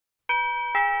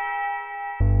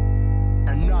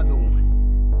Another one.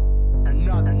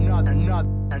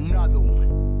 Another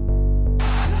one.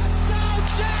 Touchdown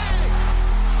Jags!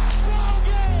 Ball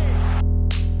game!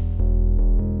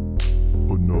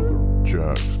 Another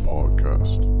Jags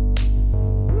podcast.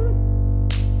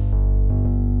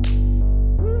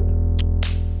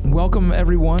 Welcome,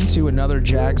 everyone, to another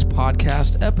Jags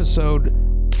podcast, episode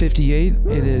 58.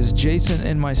 It is Jason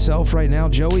and myself right now.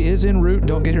 Joey is en route.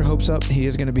 Don't get your hopes up. He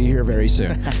is going to be here very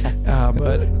soon.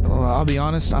 But I'll be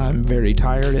honest, I'm very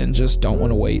tired and just don't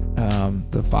want to wait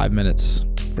the 5 minutes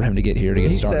for him to get here to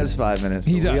get started. He says 5 minutes.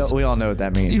 He does. We all know what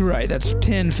that means. You're right. That's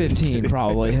 10, 15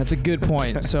 probably. That's a good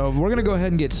point. So we're going to go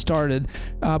ahead and get started.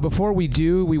 Before we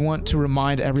do, we want to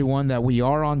remind everyone that we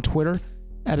are on Twitter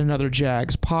at Another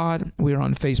Jags Pod. We are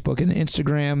on Facebook and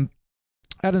Instagram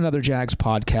at Another Jags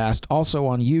Podcast. Also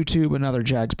on YouTube, Another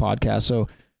Jags Podcast. So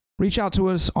reach out to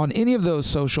us on any of those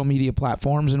social media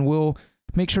platforms, and we'll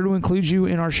make sure to include you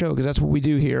in our show, because that's what we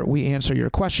do here. We answer your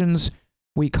questions,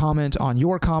 we comment on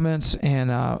your comments,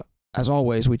 and as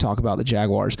always, we talk about the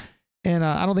Jaguars. And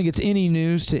I don't think it's any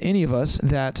news to any of us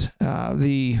that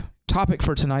the topic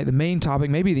for tonight, the main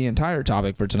topic, maybe the entire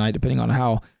topic for tonight, depending on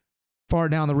how far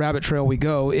down the rabbit trail we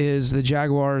go, is the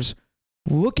Jaguars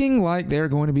looking like they're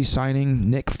going to be signing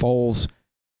Nick Foles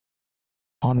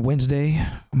on Wednesday,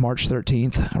 March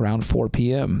 13th, around 4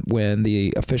 p.m. when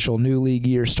the official new league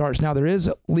year starts. Now, there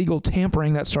is legal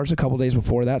tampering that starts a couple days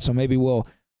before that, so maybe we'll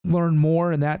learn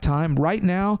more in that time. Right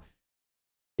now,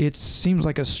 it seems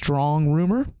like a strong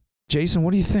rumor. Jason,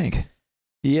 what do you think?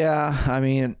 Yeah, I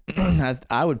mean,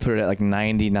 I would put it at like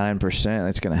 99%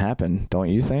 it's going to happen. Don't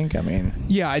you think? I mean,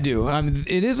 yeah, I do.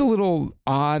 It is a little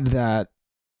odd that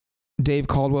Dave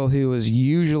Caldwell, who is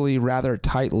usually rather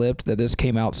tight-lipped, that this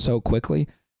came out so quickly,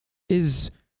 is,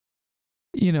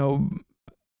 you know,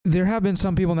 there have been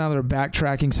some people now that are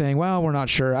backtracking saying, well, we're not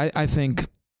sure. I think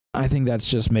that's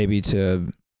just maybe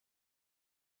to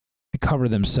cover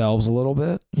themselves a little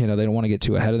bit. You know, they don't want to get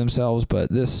too ahead of themselves, but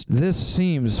this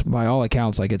seems, by all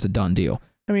accounts, like it's a done deal.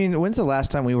 I mean, when's the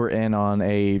last time we were in on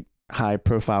a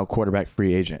high-profile quarterback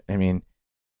free agent? I mean,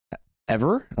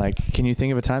 ever? Like, can you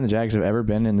think of a time the Jags have ever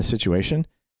been in this situation?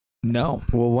 No.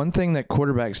 Well, one thing that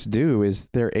quarterbacks do is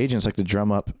their agents like to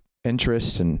drum up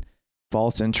interest and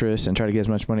false interest and try to get as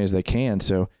much money as they can.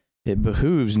 So it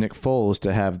behooves Nick Foles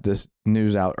to have this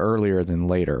news out earlier than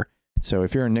later. So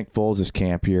if you're in Nick Foles'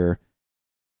 camp, you're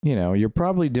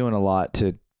probably doing a lot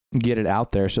to get it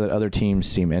out there so that other teams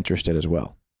seem interested as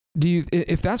well.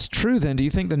 If that's true, then do you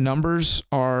think the numbers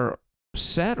are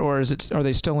set, or are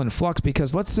they still in flux?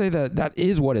 Because let's say that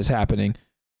is what is happening,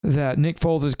 that Nick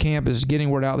Foles' camp is getting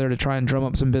word out there to try and drum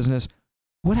up some business.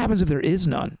 What happens if there is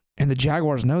none and the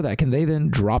Jaguars know that? Can they then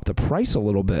drop the price a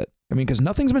little bit? I mean, because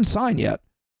nothing's been signed yet.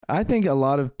 I think a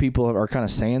lot of people are kind of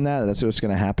saying that's what's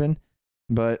going to happen,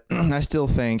 but I still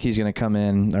think he's going to come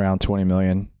in around $20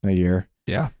 million a year.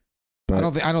 Yeah, but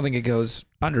I don't think it goes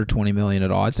under $20 million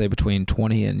at all. I'd say between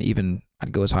 20 and even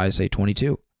I'd go as high as say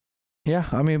 22. Yeah,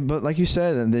 I mean, but like you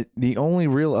said, the only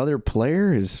real other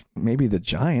player is maybe the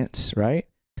Giants, right?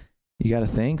 You got to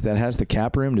think that has the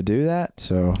cap room to do that.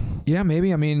 So yeah,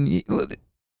 maybe. I mean,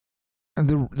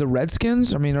 the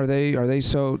Redskins. I mean, are they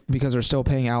so, because they're still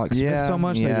paying Alex Smith so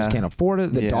much they just can't afford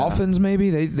it? The Dolphins, maybe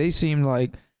they seem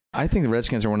like. I think the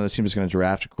Redskins are one of those teams that's going to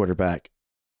draft a quarterback.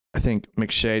 I think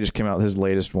McShay just came out with his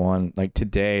latest one like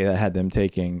today that had them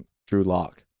taking Drew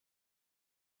Lock.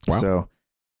 Wow. So.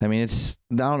 I mean,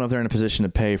 I don't know if they're in a position to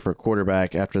pay for a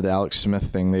quarterback after the Alex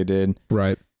Smith thing they did.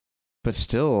 Right. But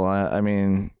still, I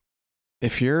mean,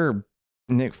 if you're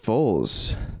Nick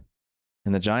Foles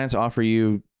and the Giants offer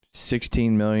you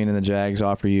 $16 million and the Jags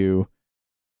offer you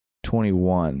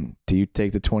 21, do you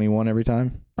take the 21 every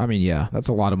time? I mean, yeah, that's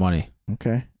a lot of money.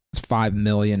 Okay. It's $5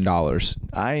 million.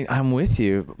 I'm with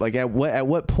you. Like, at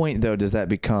what point, though, does that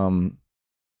become,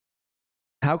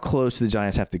 how close do the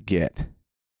Giants have to get?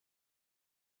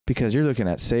 Because you're looking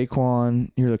at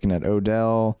Saquon, you're looking at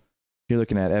Odell, you're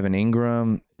looking at Evan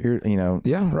Ingram.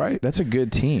 Yeah, right. That's a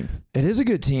good team. It is a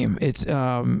good team. It's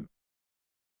the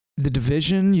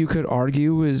division, you could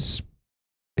argue, is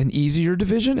an easier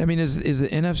division. I mean, is the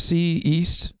NFC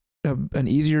East an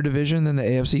easier division than the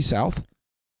AFC South?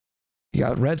 You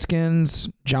got Redskins,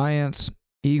 Giants,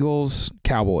 Eagles,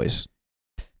 Cowboys.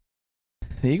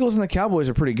 The Eagles and the Cowboys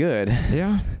are pretty good.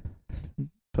 Yeah.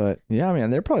 But yeah, I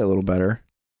mean, they're probably a little better.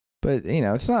 But,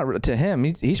 it's not to him.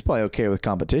 He's probably okay with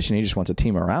competition. He just wants a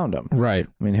team around him. Right.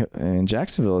 I mean, and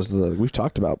Jacksonville is we've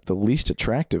talked about the least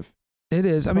attractive. It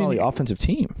is. I mean, the offensive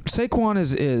team. Saquon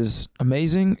is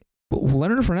amazing.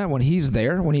 Leonard Fournette, when he's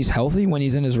there, when he's healthy, when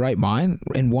he's in his right mind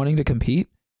and wanting to compete,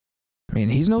 I mean,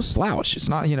 he's no slouch. It's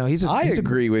not, he's I he's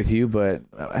agree with you, but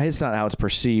it's not how it's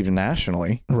perceived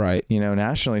nationally. Right.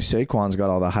 Nationally, Saquon's got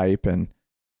all the hype and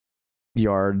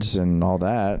yards and all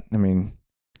that. I mean,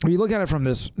 when you look at it from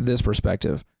this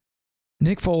perspective,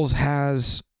 Nick Foles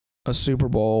has a Super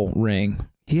Bowl ring.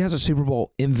 He has a Super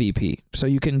Bowl MVP. So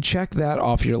you can check that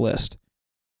off your list.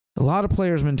 A lot of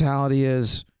players' mentality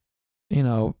is,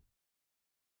 go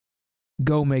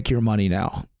make your money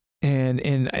now. And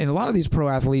a lot of these pro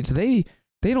athletes, they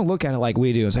don't look at it like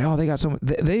we do and say, oh, they got some.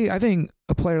 I think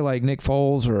a player like Nick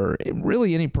Foles or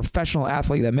really any professional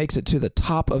athlete that makes it to the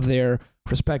top of their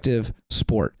respective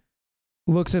sport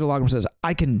looks at a locker room and says,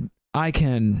 I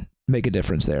can make a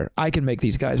difference there. I can make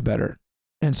these guys better.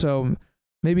 And so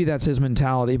maybe that's his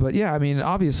mentality. But yeah, I mean,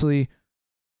 obviously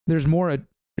there's more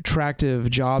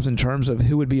attractive jobs in terms of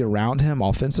who would be around him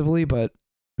offensively, but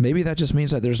maybe that just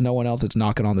means that there's no one else that's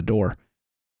knocking on the door.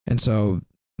 And so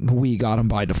we got him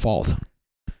by default.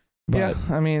 But, yeah,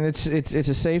 I mean, it's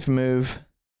a safe move.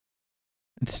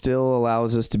 It still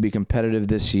allows us to be competitive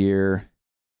this year.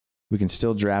 We can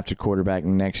still draft a quarterback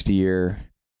next year.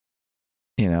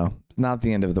 Not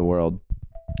the end of the world.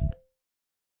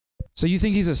 So you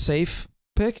think he's a safe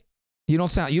pick? You don't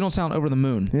sound over the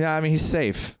moon. Yeah, I mean, he's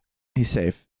safe. He's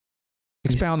safe.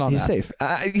 Expound on that.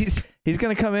 He's safe. He's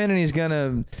going to come in and he's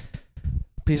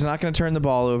not going to turn the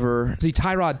ball over. Is he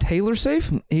Tyrod Taylor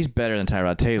safe? He's better than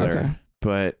Tyrod Taylor, okay,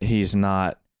 but he's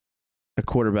not a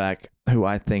quarterback who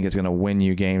I think is going to win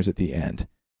you games at the end.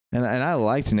 And I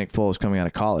liked Nick Foles coming out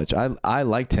of college. I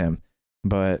liked him,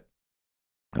 but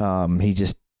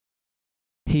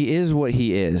he is what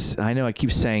he is. I know I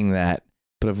keep saying that,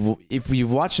 but if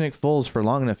you've watched Nick Foles for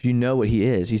long enough, you know what he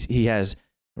is. He has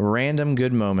random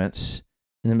good moments,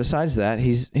 and then besides that,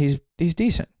 he's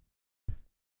decent.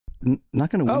 Not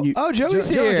going to win you. Oh, Joey's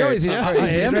here. Joey's here. I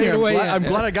am here. I'm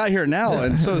glad I got here now,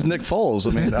 and so is Nick Foles.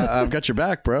 I mean, I've got your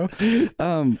back, bro.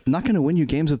 Not going to win you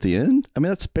games at the end. I mean,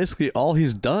 that's basically all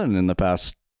he's done in the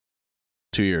past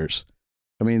 2 years.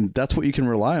 I mean, that's what you can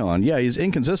rely on. Yeah, he's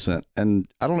inconsistent, and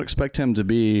I don't expect him to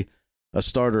be a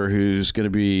starter who's going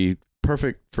to be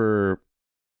perfect for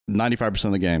 95%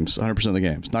 of the games, 100% of the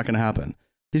games. Not going to happen.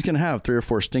 He's going to have 3 or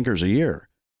 4 stinkers a year,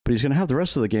 but he's going to have the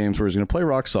rest of the games where he's going to play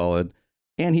rock solid.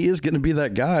 And he is going to be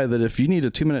that guy that if you need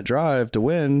a 2-minute drive to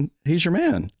win, he's your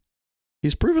man.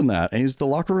 He's proven that. And he's the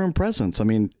locker room presence. I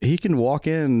mean, he can walk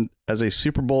in as a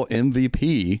Super Bowl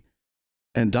MVP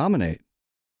and dominate.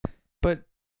 But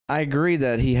I agree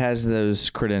that he has those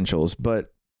credentials.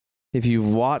 But if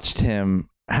you've watched him,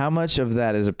 how much of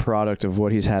that is a product of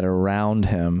what he's had around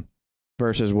him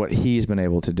versus what he's been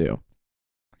able to do?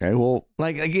 Okay, well,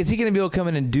 like is he going to be able to come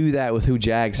in and do that with who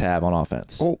Jags have on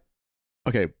offense? Oh,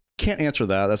 okay. Can't answer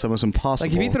that. That's almost impossible.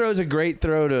 Like if he throws a great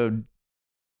throw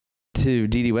to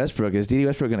D.D. Westbrook, is D.D.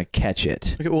 Westbrook going to catch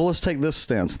it? Okay, well, let's take this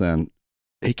stance then.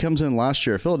 He comes in last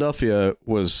year. Philadelphia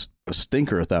was a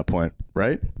stinker at that point,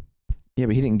 right? Yeah,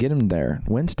 but he didn't get him there.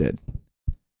 Wentz did.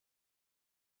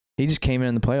 He just came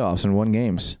in the playoffs and won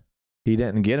games. He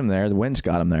didn't get him there. The Wentz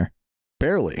got him there.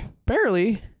 Barely.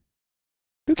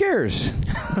 Who cares?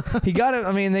 He got it.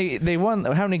 I mean, they won.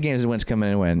 How many games did Wentz come in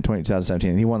and win?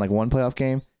 2017. He won like one playoff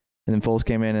game. And then Foles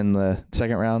came in the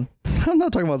second round. I'm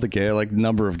not talking about the game, like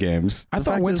number of games. I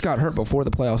thought Wentz got hurt before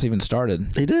the playoffs even started.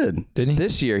 He did. Didn't he?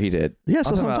 This year he did. Yes,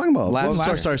 that's what I'm talking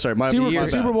about. Sorry.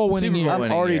 Super Bowl winning year.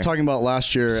 I'm already talking about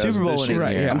last year. Super Bowl winning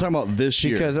year. I'm talking about this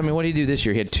year. Because, I mean, what did he do this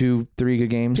year? He had 2-3 good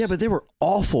games. Yeah, but they were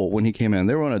awful when he came in.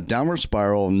 They were on a downward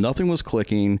spiral. Nothing was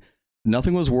clicking.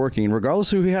 Nothing was working.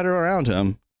 Regardless of who he had around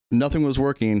him, nothing was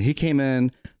working. He came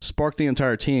in, sparked the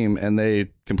entire team, and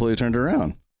they completely turned it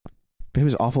around. But he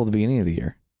was awful at the beginning of the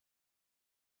year.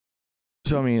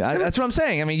 So, I mean, that's what I'm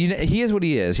saying. I mean, he is what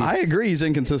he is. I agree. He's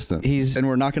inconsistent. And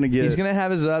we're not going to get. He's going to have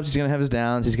his ups. He's going to have his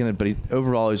downs. But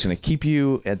overall, he's going to keep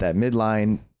you at that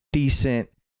midline, decent,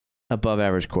 above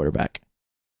average quarterback.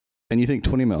 And you think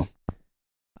 20 mil?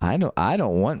 I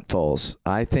don't want Foles.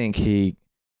 I think he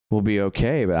will be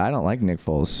okay, but I don't like Nick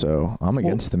Foles, so I'm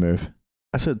against the move.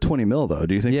 I said 20 mil though.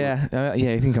 Do you think? Yeah, I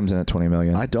think he comes in at 20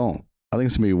 million. I don't. I think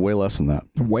it's going to be way less than that.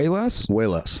 Way less? Way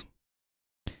less.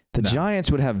 The Giants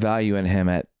would have value in him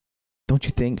at, don't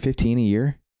you think, 15 a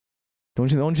year? Don't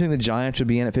you think the Giants would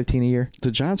be in at 15 a year? The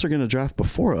Giants are going to draft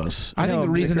before us. I think the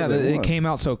reason that it came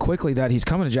out so quickly that he's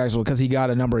coming to Jacksonville because he got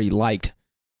a number he liked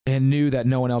and knew that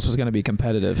no one else was going to be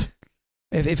competitive.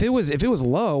 If it was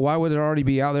low, why would it already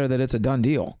be out there that it's a done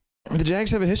deal? The Jags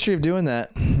have a history of doing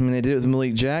that. I mean, they did it with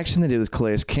Malik Jackson. They did it with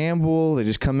Calais Campbell. They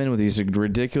just come in with these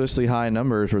ridiculously high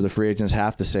numbers where the free agents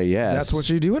have to say yes. That's what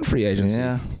you do in free agency.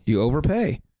 Yeah. You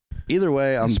overpay. Either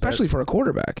way, especially for a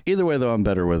quarterback. Either way, though, I'm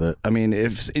better with it. I mean,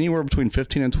 if it's anywhere between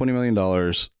 $15 and $20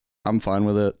 million, I'm fine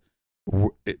with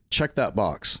it. Check that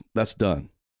box. That's done.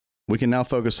 We can now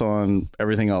focus on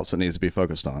everything else that needs to be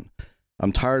focused on.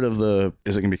 I'm tired of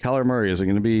is it going to be Kyler Murray? Is it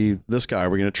going to be this guy?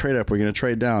 We're going to trade up. We're going to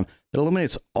trade down. It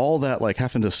eliminates all that, like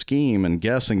having to scheme and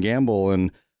guess and gamble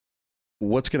and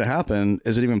what's going to happen.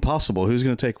 Is it even possible? Who's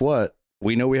going to take what?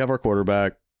 We know we have our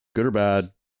quarterback, good or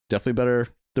bad, definitely better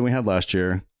than we had last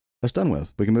year. That's done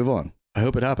with. We can move on. I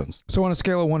hope it happens. So on a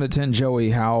scale of 1 to 10,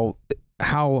 Joey, how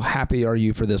happy are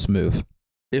you for this move?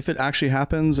 If it actually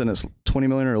happens and it's 20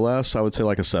 million or less, I would say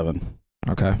like a 7.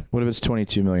 Okay. What if it's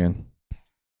 22 million?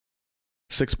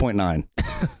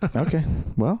 6.9. Okay.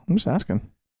 Well, I'm just asking.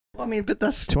 Well, I mean, but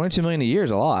that's 22 million a year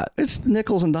is a lot. It's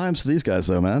nickels and dimes to these guys,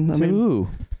 though, man. I mean,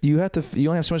 you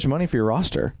only have so much money for your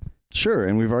roster. Sure,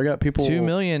 and we've already got people. 2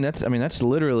 million. That's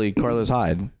literally Carlos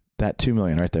Hyde. That 2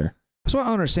 million right there. That's what I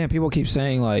don't understand. People keep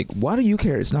saying, like, why do you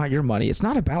care? It's not your money. It's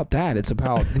not about that. It's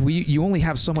about you only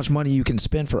have so much money you can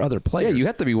spend for other players. Yeah, you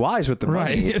have to be wise with the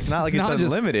money. Right. It's not like it's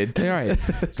unlimited. Right.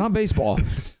 It's not baseball.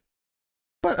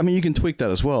 But I mean, you can tweak that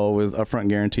as well with upfront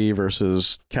guarantee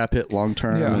versus cap hit long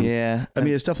term. Yeah. I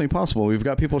mean, it's definitely possible. We've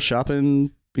got people shopping.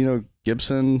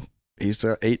 Gibson. He's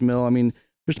at $8 million. I mean,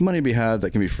 there's money to be had that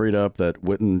can be freed up that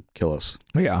wouldn't kill us.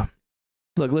 Yeah.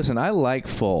 Look, listen. I like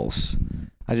Foles.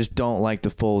 I just don't like the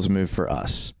Foles move for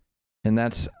us, and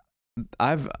that's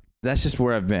just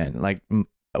where I've been. Like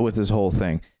with this whole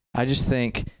thing, I just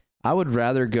think I would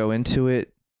rather go into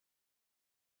it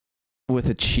with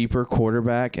a cheaper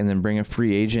quarterback and then bring a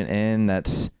free agent in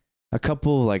that's a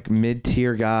couple of like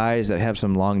mid-tier guys that have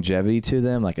some longevity to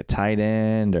them, like a tight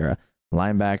end or a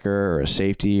linebacker or a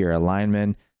safety or a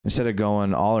lineman, instead of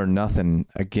going all or nothing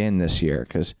again this year,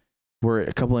 because we're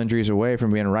a couple injuries away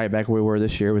from being right back where we were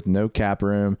this year with no cap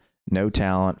room, no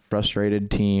talent, frustrated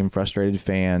team, frustrated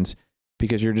fans,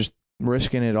 because you're just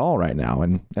risking it all right now.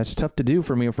 And that's tough to do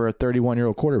for me for a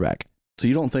 31-year-old quarterback. So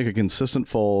you don't think a consistent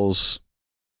Foles...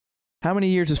 How many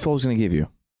years is Foles going to give you?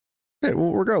 Okay,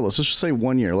 well, regardless, let's just say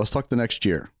 1 year. Let's talk the next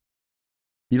year.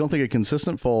 You don't think a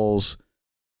consistent Foles,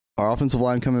 our offensive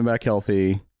line coming back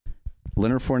healthy,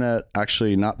 Leonard Fournette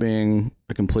actually not being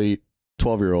a complete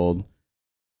 12-year-old,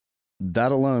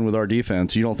 that alone with our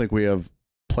defense, you don't think we have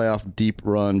playoff deep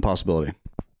run possibility?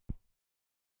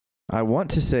 I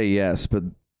want to say yes,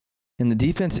 and the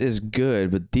defense is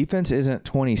good, but defense isn't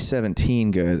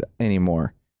 2017 good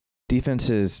anymore. Defense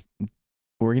is,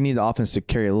 we're going to need the offense to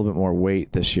carry a little bit more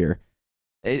weight this year.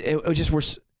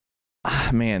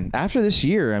 Man, after this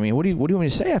year, I mean, what do you want me to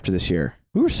say after this year?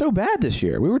 We were so bad this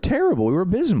year. We were terrible. We were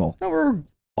abysmal. No, we're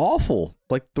awful.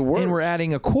 Like the worst. And we're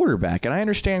adding a quarterback. And I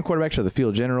understand quarterbacks are the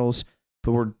field generals,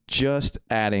 but we're just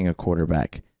adding a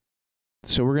quarterback.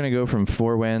 So we're going to go from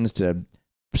 4 wins to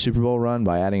Super Bowl run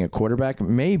by adding a quarterback?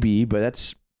 Maybe, but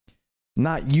that's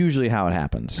not usually how it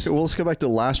happens. Okay, well, let's go back to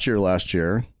last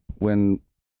year when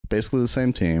basically the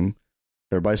same team,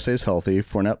 everybody stays healthy,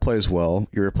 Fournette plays well,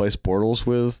 you replace Bortles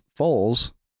with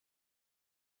Foles,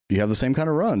 you have the same kind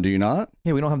of run, do you not?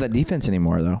 Yeah, we don't have that defense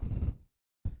anymore, though.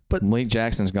 But Malik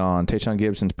Jackson's gone. Tayshaun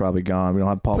Gibson's probably gone. We don't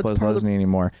have Paul Posluszny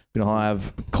anymore. We don't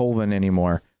have Colvin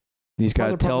anymore. These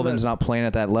guys, Telvin's not playing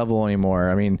at that level anymore.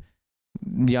 I mean,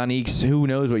 Yannick's, who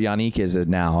knows what Yannick is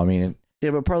now? I mean,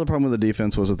 yeah, but part of the problem with the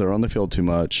defense was that they're on the field too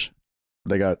much.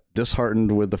 They got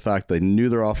disheartened with the fact they knew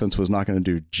their offense was not going to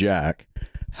do jack.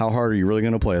 How hard are you really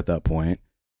going to play at that point?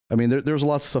 I mean, there was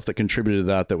lots of stuff that contributed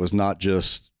to that was not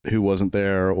just who wasn't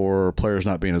there or players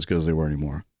not being as good as they were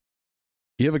anymore.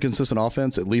 You have a consistent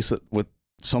offense, at least with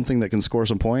something that can score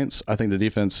some points. I think the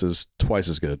defense is twice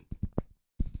as good.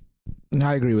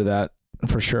 I agree with that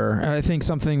for sure. And I think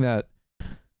something that,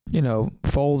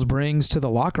 Foles brings to the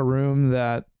locker room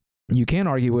that you can't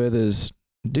argue with is,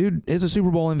 dude is a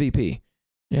Super Bowl MVP.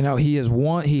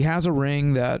 He has a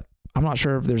ring that I'm not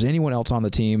sure if there's anyone else on the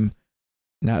team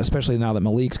now, especially now that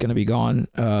Malik's going to be gone,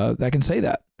 that can say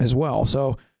that as well.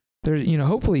 So there's,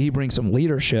 hopefully he brings some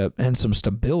leadership and some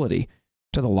stability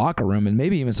to the locker room and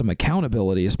maybe even some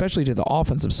accountability, especially to the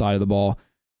offensive side of the ball.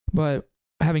 But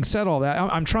having said all that,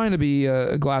 I'm trying to be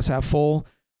a glass half full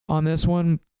on this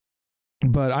one.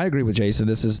 But I agree with Jason.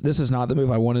 This is not the move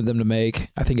I wanted them to make.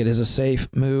 I think it is a safe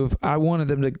move. I wanted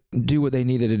them to do what they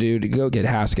needed to do to go get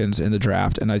Haskins in the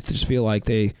draft, and I just feel like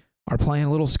they are playing a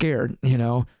little scared,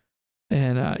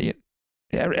 And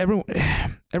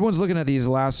everyone's looking at these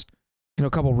last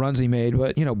couple runs he made,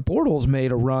 but Bortles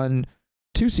made a run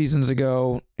 2 seasons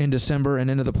ago in December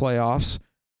and into the playoffs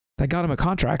that got him a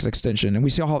contract extension, and we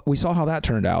saw how that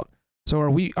turned out. So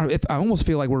I almost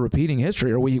feel like we're repeating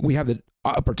history, or we have the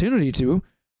opportunity to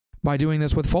by doing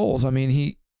this with Foles. I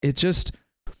mean, it just,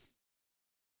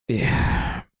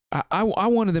 yeah. I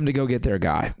wanted them to go get their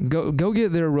guy. Go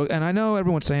get their, and I know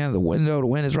everyone's saying the window to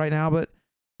win is right now, but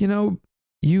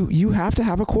you have to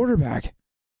have a quarterback.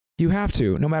 You have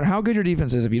to. No matter how good your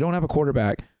defense is, if you don't have a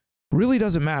quarterback, really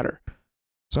doesn't matter.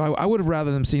 So I would have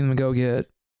rather them seen them go get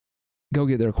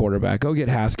their quarterback. Go get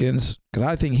Haskins, because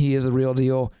I think he is the real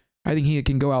deal. I think he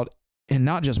can go out and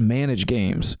not just manage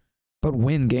games, but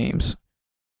win games.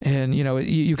 And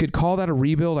you could call that a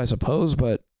rebuild, I suppose,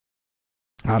 but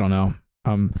I don't know.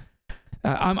 I'm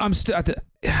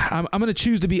going to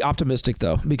choose to be optimistic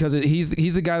though, because he's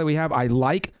the guy that we have. I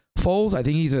like Foles. I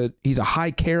think he's a high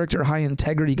character, high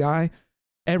integrity guy.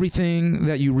 Everything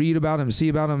that you read about him, see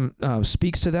about him,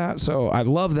 speaks to that. So I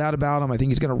love that about him. I think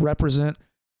he's going to represent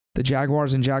the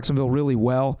Jaguars in Jacksonville really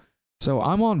well. So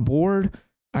I'm on board.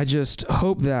 I just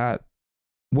hope that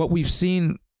what we've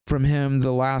seen from him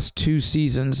the last 2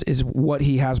 seasons is what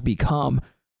he has become,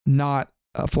 not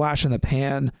a flash in the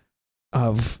pan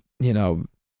of,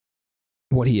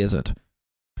 what he isn't.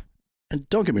 And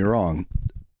don't get me wrong,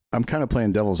 I'm kind of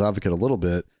playing devil's advocate a little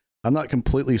bit. I'm not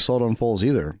completely sold on Foles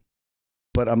either,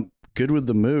 but I'm good with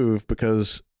the move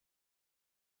because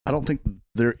I don't think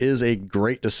there is a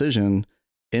great decision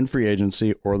in free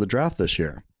agency or the draft this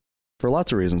year for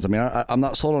lots of reasons. I mean, I'm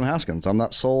not sold on Haskins. I'm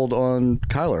not sold on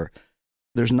Kyler.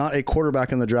 There's not a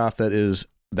quarterback in the draft that is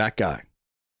that guy.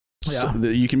 Yeah. So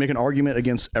you can make an argument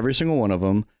against every single one of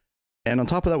them. And on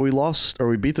top of that, we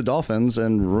beat the Dolphins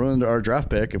and ruined our draft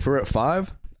pick. If we were at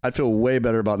 5, I'd feel way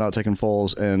better about not taking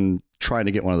Foles and trying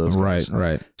to get one of those guys.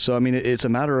 Right. So, I mean, it's a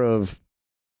matter of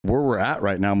where we're at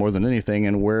right now more than anything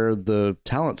and where the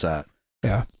talent's at.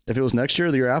 Yeah. If it was next year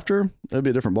or the year after, it'd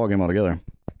be a different ballgame altogether.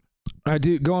 I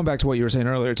do, going back to what you were saying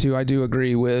earlier too, I do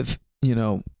agree with,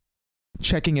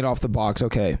 checking it off the box.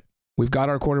 Okay, we've got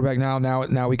our quarterback now.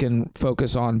 Now we can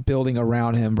focus on building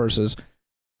around him versus,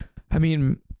 I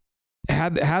mean,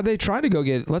 had they tried to go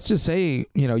get, let's just say,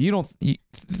 you don't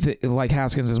like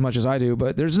Haskins as much as I do,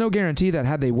 but there's no guarantee that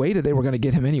had they waited, they were going to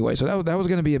get him anyway. So that was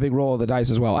going to be a big roll of the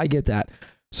dice as well. I get that.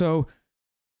 So,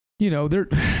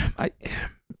 I'm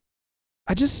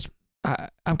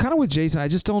kind of with Jason. I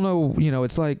just don't know,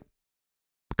 it's like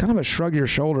kind of a shrug your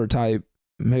shoulder type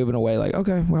moving away. Like,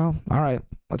 okay, well, all right,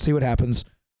 let's see what happens.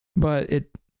 But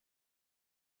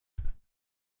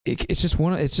it's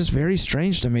just very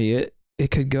strange to me. It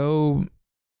could go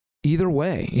either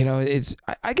way.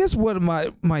 I guess what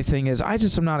my thing is, I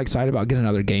just am not excited about getting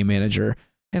another game manager.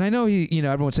 And I know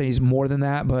everyone's saying he's more than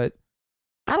that, but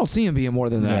I don't see him being more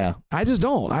than that. Yeah. I just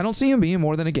don't. I don't see him being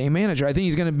more than a game manager. I think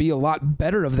he's going to be a lot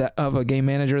better of a game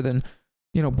manager than,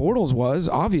 Bortles was,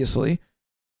 obviously.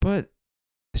 But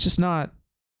it's just not.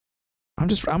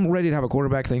 I'm ready to have a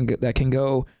quarterback thing that can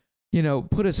go,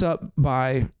 put us up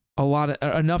by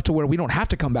enough to where we don't have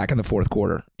to come back in the fourth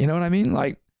quarter. You know what I mean?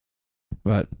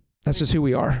 But that's just who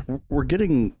we are. We're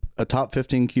getting a top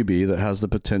 15 QB that has the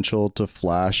potential to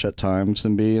flash at times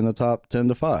and be in the top 10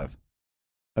 to 5.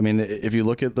 I mean, if you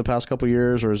look at the past couple of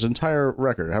years or his entire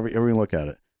record, however you look at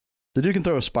it, the dude can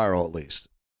throw a spiral at least.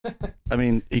 I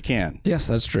mean, he can. Yes,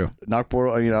 that's true. Knock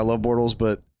Bortles. I love Bortles,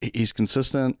 but he's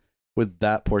consistent with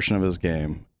that portion of his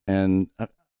game. And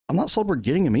I'm not sold we're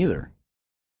getting him either.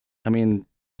 I mean,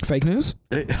 fake news?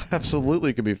 It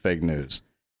absolutely could be fake news.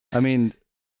 I mean,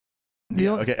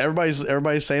 okay,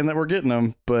 everybody's saying that we're getting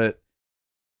him, but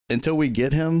until we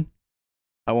get him,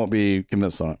 I won't be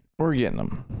convinced on it. We're getting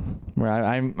him.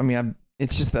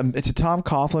 It's a Tom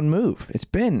Coughlin move. It's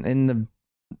been in the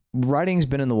writing's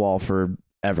been in the wall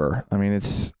forever. I mean,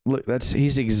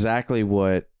 he's exactly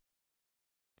what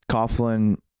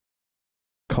Coughlin,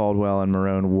 Caldwell, and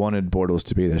Marone wanted Bortles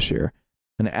to be this year.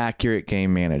 An accurate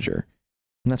game manager.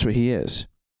 And that's what he is.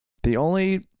 The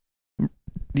only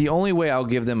way I'll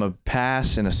give them a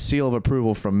pass and a seal of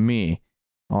approval from me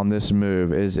on this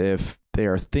move is if they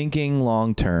are thinking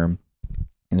long term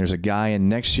and there's a guy in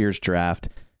next year's draft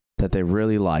that they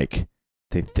really like,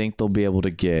 they think they'll be able to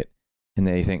get, and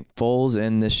they think Foles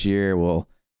in this year will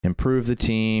improve the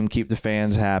team, keep the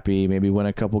fans happy, maybe win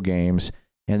a couple games,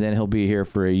 and then he'll be here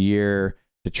for a year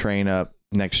to train up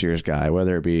next year's guy,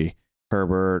 whether it be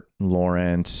Herbert,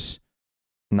 Lawrence,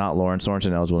 not Lawrence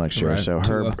ineligible next year. Right. So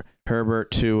Herbert,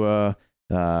 Tua,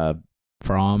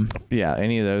 Fromm. Yeah,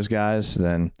 any of those guys,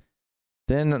 then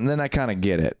I kind of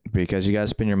get it, because you guys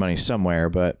spend your money somewhere,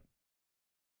 but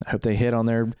I hope they hit on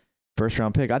their first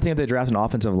round pick. I think if they draft an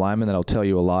offensive lineman, that'll tell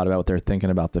you a lot about what they're thinking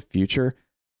about the future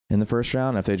in the first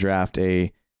round. If they draft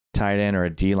a tight end or a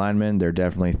D lineman, they're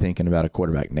definitely thinking about a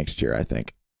quarterback next year, I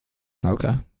think.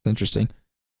 Okay. Interesting.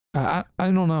 I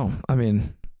don't know. I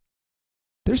mean,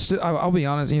 there's still, I'll be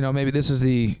honest, maybe this is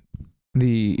the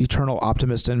the eternal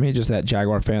optimist in me, just that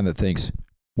Jaguar fan that thinks,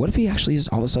 what if he actually is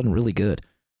all of a sudden really good?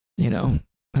 You know,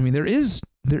 I mean, there is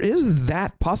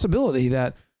that possibility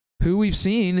that who we've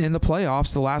seen in the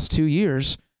playoffs the last 2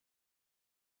 years,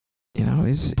 you know,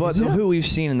 who we've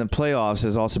seen in the playoffs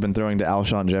has also been throwing to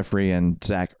Alshon Jeffrey and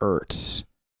Zach Ertz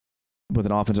with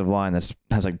an offensive line that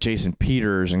has like Jason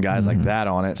Peters and guys like that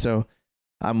on it. So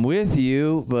I'm with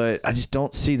you, but I just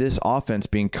don't see this offense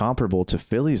being comparable to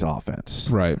Philly's offense.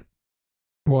 Right.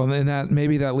 Well, then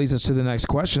that leads us to the next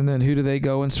question. Then who do they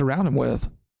go and surround him with?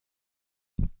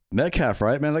 Metcalf,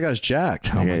 right? Man, that guy's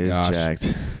jacked. Oh my gosh.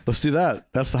 Jacked. Let's do that.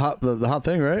 That's the hot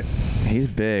thing, right? He's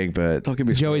big, but Don't get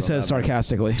me Joey started on says that, man.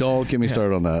 sarcastically. Don't get me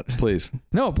started on that, please.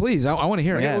 No, please. I want to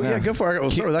hear it. Yeah, go for it.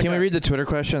 We'll start with that can guy. we read the Twitter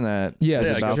question that Yes,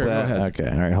 is about sure, that? go ahead. Okay,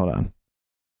 all right, hold on.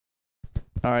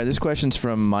 All right, this question's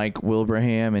from Mike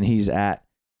Wilbraham, and he's at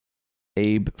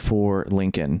Abe for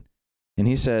Lincoln. And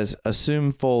he says,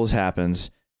 assume Foles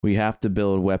happens, we have to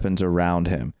build weapons around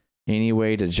him. Any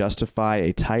way to justify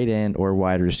a tight end or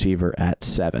wide receiver at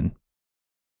 7?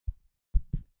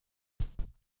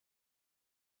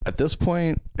 At this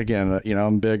point, again, you know,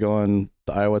 I'm big on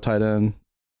the Iowa tight end,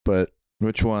 but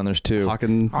Which one? There's two.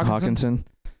 Hawkinson?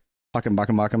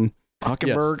 Hockenberg.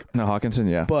 Hockenberg? No, Hawkinson,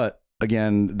 yeah. But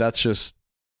again, that's just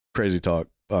crazy talk,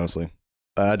 honestly.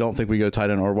 I don't think we go tight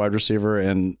end or wide receiver,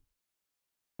 and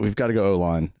we've got to go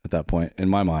O-line at that point, in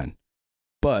my mind.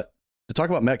 But to talk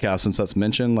about Metcalf, since that's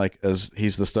mentioned, like as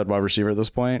he's the stud wide receiver at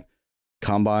this point,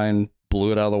 combine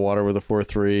blew it out of the water with a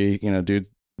 4.3, you know, dude,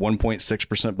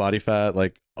 1.6% body fat,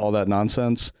 like all that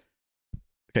nonsense.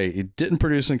 Okay, he didn't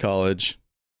produce in college.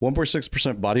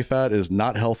 1.6% body fat is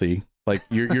not healthy. Like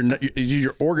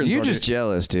your organs. You're just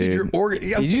jealous, dude. Your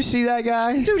Did you see that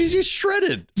guy? Dude, he's just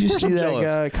shredded. Did you Of course see I'm that jealous.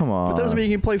 guy? Come on. But that doesn't mean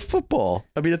you can play football.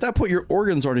 I mean, at that point, your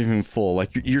organs aren't even full.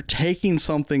 Like you're taking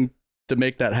something to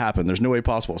make that happen. There's no way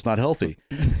possible. It's not healthy.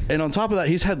 And on top of that,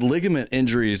 he's had ligament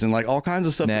injuries and like all kinds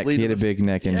of stuff. Neck. That He had a big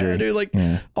neck injury. Yeah, dude, like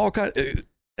all kinds.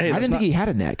 Hey, I didn't think he had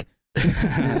a neck.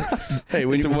 Hey,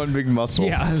 when It's one big muscle.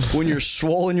 Yeah. when you're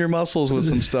swollen your muscles with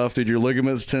some stuff, dude, your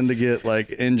ligaments tend to get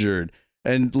like injured.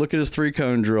 And look at his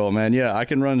 3-cone drill, man. Yeah, I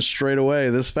can run straight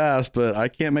away this fast, but I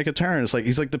can't make a turn. It's like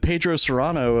he's like the Pedro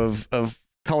Serrano of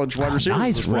college wide receivers.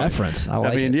 Nice reference.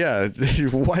 I mean, it. yeah.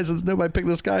 Why does nobody pick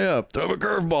this guy up? Throw him a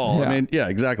curveball. Yeah. I mean, yeah,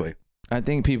 exactly. I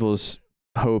think people's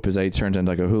hope is that he turns into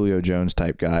like a Julio Jones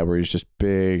type guy where he's just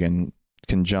big and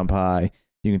can jump high.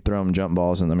 You can throw him jump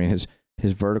balls. And I mean, his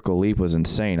vertical leap was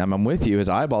insane. I'm with you. His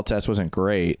eyeball test wasn't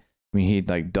great. I mean, he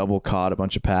like double caught a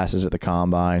bunch of passes at the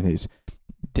combine. He's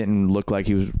didn't look like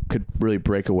he could really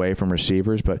break away from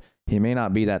receivers, but he may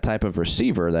not be that type of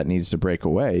receiver that needs to break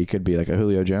away. He could be like a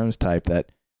Julio Jones type that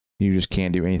you just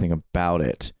can't do anything about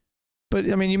it.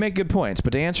 But I mean, you make good points.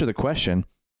 But to answer the question,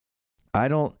 I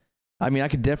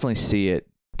could definitely see it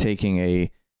taking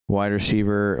a wide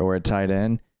receiver or a tight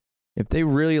end. If they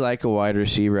really like a wide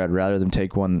receiver, I'd rather them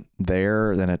take one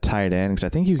there than a tight end, because I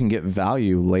think you can get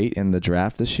value late in the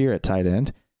draft this year at tight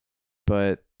end.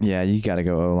 But yeah, you got to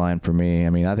go O-line for me. I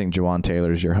mean, I think Jawan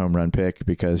Taylor's your home run pick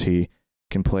because he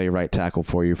can play right tackle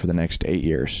for you for the next 8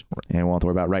 years. And we won't have to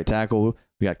worry about right tackle.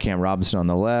 We got Cam Robinson on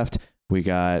the left. We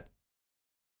got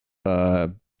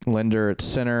Linder at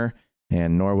center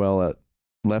and Norwell at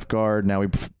left guard. Now we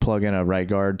plug in a right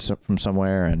guard from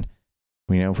somewhere. And,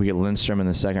 you know, if we get Lindstrom in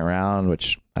the second round,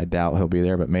 which I doubt he'll be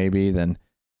there, but maybe, then,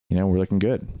 you know, we're looking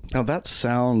good. Now, that's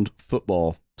sound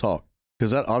football talk,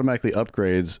 because that automatically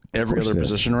upgrades every other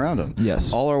position around him.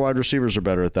 Yes. All our wide receivers are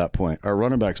better at that point. Our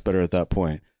running back's better at that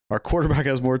point. Our quarterback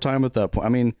has more time at that point. I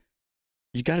mean,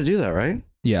 you got to do that, right?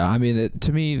 Yeah, I mean,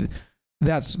 to me,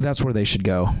 that's where they should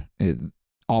go.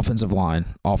 Offensive line,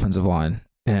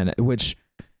 and which,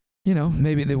 you know,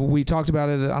 maybe we talked about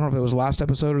it. I don't know if it was last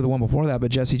episode or the one before that,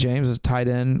 but Jesse James is tight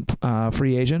end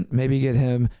free agent. Maybe get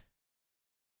him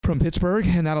from Pittsburgh,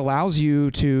 and that allows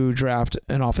you to draft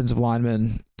an offensive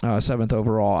lineman 7th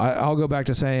overall. I'll go back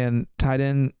to saying tight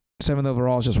end 7th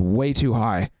overall is just way too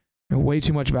high, way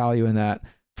too much value in that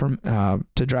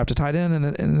to draft a tight end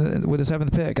and with a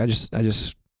 7th pick. I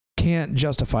just can't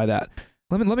justify that.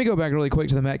 Let me go back really quick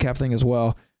to the Metcalf thing as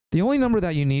well. The only number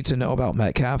that you need to know about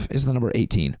Metcalf is the number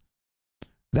 18.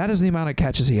 That is the amount of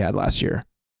catches he had last year,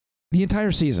 the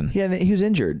entire season. Yeah, he was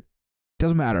injured.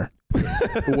 Doesn't matter.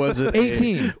 Was it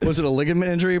 18? Was it a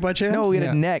ligament injury by chance? No, he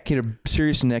had a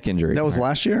serious neck injury. That was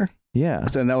last year. Yeah.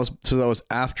 And that was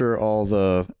after all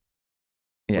the.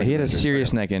 Yeah, he had a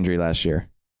serious neck injury last year.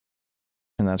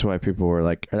 And that's why people were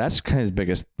like, that's kind of his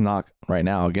biggest knock right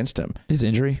now against him. His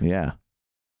injury? Yeah.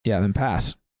 Yeah, then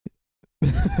pass.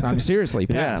 I mean, seriously,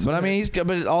 pass. Yeah, but I mean,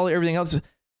 everything else.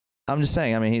 I'm just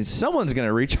saying. I mean, someone's going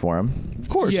to reach for him. Of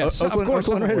course. Yes, Oakland, of course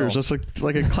Oakland someone Raiders, will. just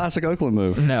like a classic Oakland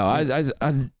move. No,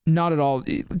 I not at all.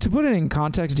 To put it in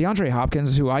context, DeAndre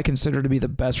Hopkins, who I consider to be the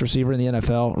best receiver in the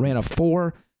NFL, ran a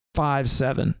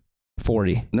 4.57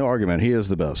 40. No argument. He is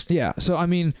the best. Yeah. So I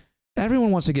mean,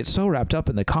 everyone wants to get so wrapped up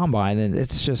in the combine, and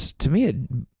it's just, to me,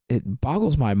 it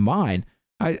boggles my mind.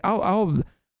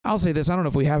 I'll say this. I don't know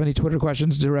if we have any Twitter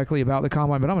questions directly about the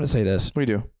combine, but I'm going to say this. We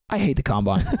do. I hate the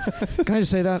combine. Can I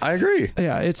just say that? I agree.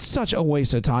 Yeah, it's such a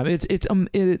waste of time.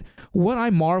 What I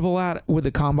marvel at with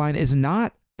the combine is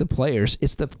not the players.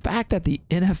 It's the fact that the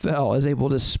NFL is able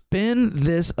to spin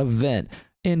this event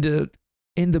in the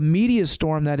media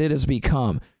storm that it has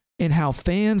become, and how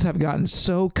fans have gotten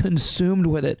so consumed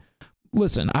with it.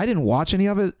 Listen, I didn't watch any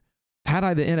of it. Had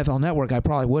I the NFL Network, I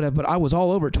probably would have, but I was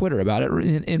all over Twitter about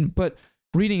it. But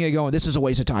reading it, going, this is a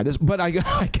waste of time. But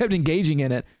I kept engaging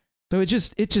in it. So the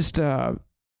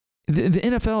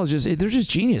NFL is just, they're just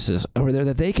geniuses over there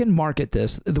that they can market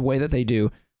this the way that they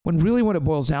do, when really when it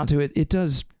boils down to it, it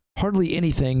does hardly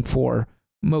anything for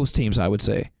most teams, I would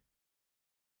say.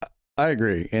 I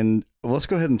agree. And let's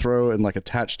go ahead and throw and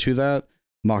attach to that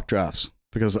mock drafts,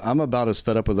 because I'm about as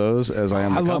fed up with those as I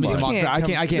am. I love me some combine. mock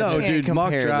drafts. I can't. No, say dude,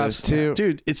 mock compare drafts, those two.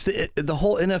 dude. It's the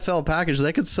whole NFL package.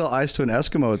 They could sell ice to an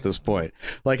Eskimo at this point.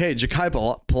 Like, hey,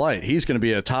 Ja'Kai Polite, he's going to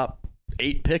be a top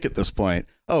 8 pick at this point.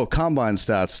 Oh, combine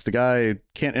stats. The guy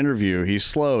can't interview. He's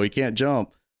slow. He can't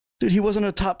jump. Dude, he wasn't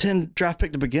a top 10 draft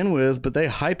pick to begin with, but they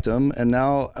hyped him, and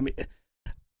now, I mean,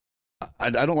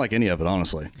 I don't like any of it,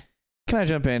 honestly. Can I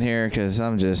jump in here? Because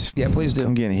I'm just... Yeah, please do.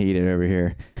 I'm getting heated over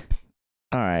here.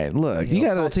 All right, look, you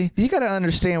gotta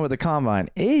understand what the combine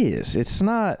is. It's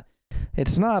not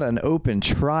an open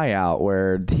tryout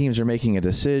where teams are making a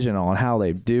decision on how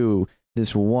they do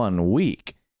this 1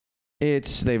 week.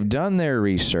 They've done their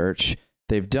research,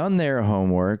 they've done their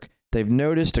homework, they've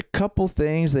noticed a couple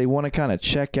things they want to kind of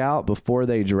check out before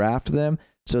they draft them.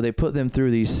 So they put them through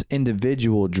these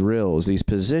individual drills, these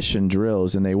position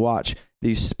drills, and they watch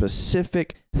these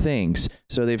specific things.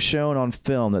 So they've shown on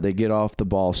film that they get off the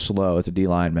ball slow as a D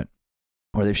lineman,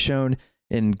 or they've shown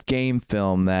in game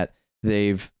film that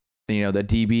the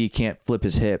DB can't flip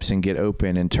his hips and get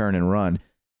open and turn and run.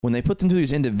 When they put them through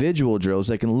these individual drills,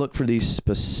 they can look for these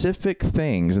specific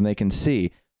things, and they can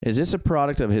see, is this a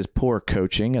product of his poor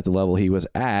coaching at the level he was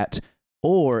at,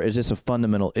 or is this a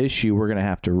fundamental issue we're going to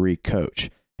have to recoach?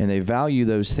 And they value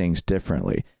those things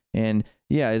differently. And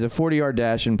yeah, is a 40-yard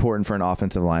dash important for an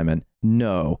offensive lineman?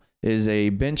 No. Is a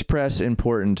bench press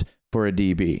important for a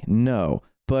DB? No.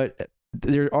 But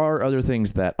there are other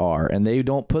things that are, and they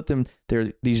don't put them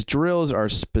there. These drills are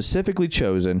specifically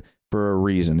chosen for a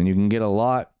reason, and you can get a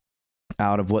lot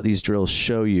out of what these drills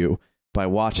show you by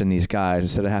watching these guys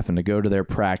instead of having to go to their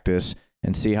practice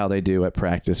and see how they do at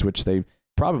practice, which they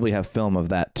probably have film of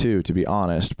that too, to be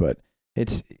honest. But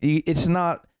it's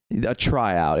not a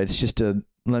tryout. It's just a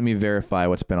let me verify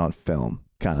what's been on film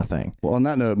kind of thing. Well, on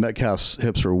that note, Metcalf's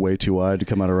hips are way too wide to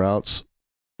come out of routes.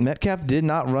 Metcalf did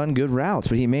not run good routes,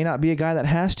 but he may not be a guy that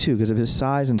has to because of his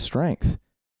size and strength.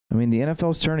 I mean, the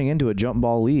NFL is turning into a jump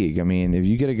ball league. I mean, if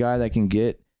you get a guy that can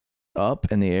get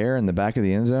up in the air in the back of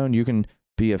the end zone, you can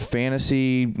be a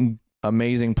fantasy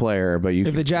amazing player. But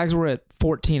if the Jags were at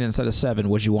 14 instead of 7,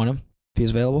 would you want him if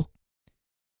he's available?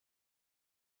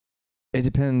 It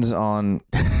depends on,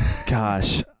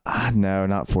 gosh, no,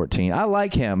 not 14. I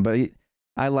like him, but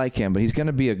he's going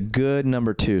to be a good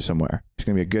number 2 somewhere. He's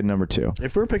going to be a good number 2.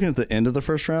 If we're picking at the end of the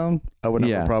first round, I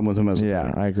wouldn't have a problem with him as a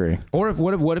player. I agree. Or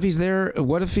what if he's there?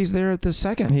 What if he's there at the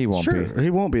second? He won't be. He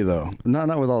won't be though.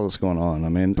 Not with all this going on. I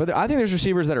mean, but I think there's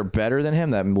receivers that are better than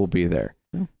him that will be there.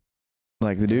 Yeah.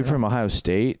 Like the dude from Ohio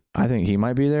State, I think he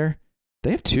might be there.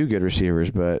 They have 2 good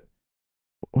receivers, but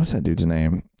what's that dude's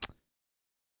name?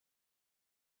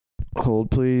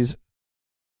 Hold, please.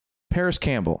 Paris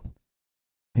Campbell.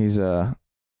 He's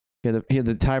he had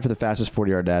the tie for the fastest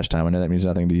 40-yard dash time. I know that means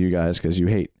nothing to you guys because you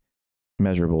hate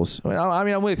measurables. I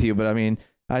mean, I'm with you, but I mean,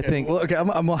 I think. Well, okay, I'm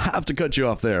gonna have to cut you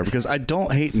off there because I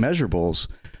don't hate measurables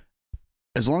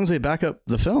as long as they back up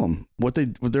the film. What they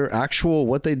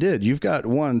did. You've got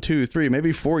 1, 2, 3,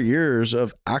 maybe 4 years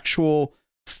of actual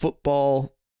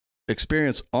football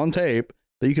experience on tape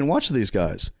that you can watch these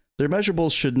guys. Their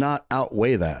measurables should not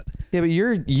outweigh that. Yeah, but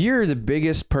you're the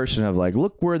biggest person of like,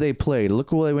 look where they played,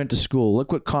 look where they went to school,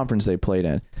 look what conference they played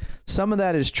in. Some of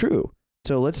that is true.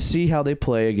 So let's see how they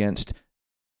play against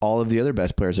all of the other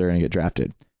best players that are going to get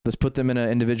drafted. Let's put them in an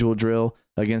individual drill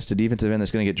against a defensive end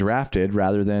that's going to get drafted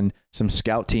rather than some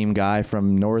scout team guy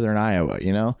from northern Iowa,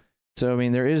 you know? So, I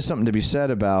mean, there is something to be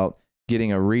said about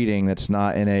getting a reading that's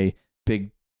not in a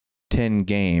big 10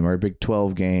 game or a Big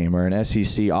 12 game or an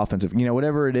SEC offensive,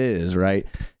 whatever it is, right?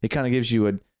 It kind of gives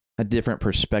you a different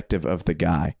perspective of the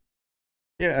guy.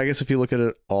 Yeah, I guess if you look at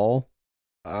it all,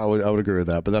 I would agree with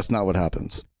that, but that's not what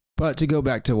happens. But to go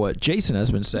back to what Jason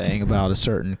has been saying about a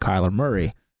certain Kyler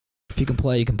Murray, if you can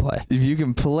play, you can play. If you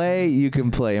can play, you can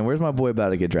play. And where's my boy about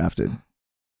to get drafted?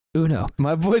 Uno.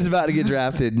 My boy's about to get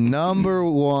drafted number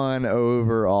 1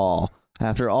 overall.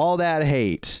 After all that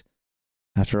hate,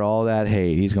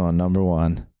 he's going number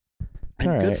 1.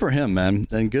 And good for him, man.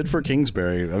 And good for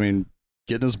Kingsbury. I mean,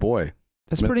 getting his boy.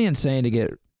 That's pretty insane to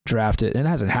get drafted. And it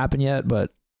hasn't happened yet,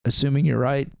 but assuming you're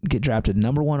right, get drafted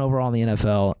number 1 overall in the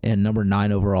NFL and number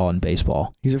 9 overall in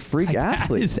baseball. He's a freak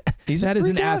athlete. He's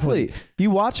an athlete.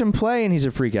 You watch him play, and he's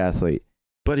a freak athlete.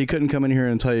 But he couldn't come in here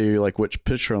and tell you like which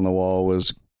picture on the wall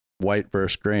was white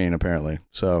versus green, apparently.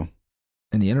 So,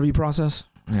 in the interview process,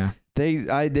 yeah,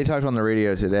 they talked on the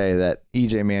radio today that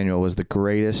EJ Manuel was the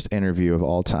greatest interview of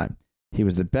all time. He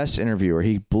was the best interviewer.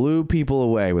 He blew people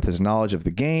away with his knowledge of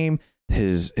the game,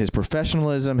 his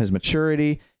professionalism, his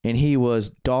maturity, and he was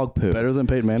dog poo. Better than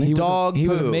Peyton Manning? He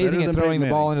was amazing at throwing the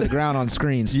ball into the ground on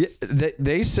screens. Yeah,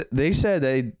 they said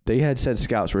they had said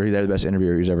scouts were they're the best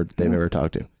interviewer they've ever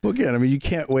talked to. Well, again, I mean, you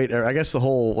can't wait. I guess the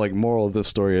whole like moral of this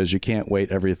story is you can't weight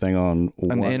everything on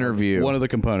an interview. One of the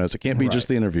components. It can't be just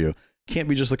the interview. It can't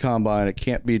be just the combine. It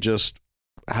can't be just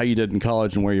how you did in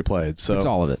college and where you played. So it's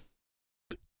all of it.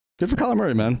 Good for Kyler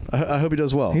Murray, man. I hope he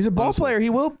does well. He's a ball player. He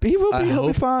will be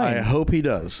fine. I hope he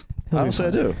does. Honestly,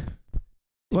 I do.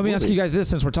 Let me ask you guys this,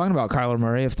 since we're talking about Kyler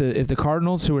Murray. If the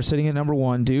Cardinals, who are sitting at number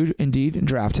 1, do indeed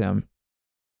draft him,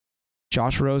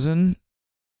 Josh Rosen,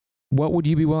 what would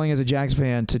you be willing as a Jags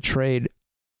fan to trade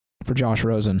for Josh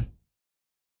Rosen?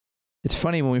 It's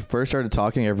funny, when we first started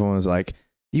talking, everyone was like,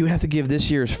 you would have to give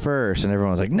this year's first. And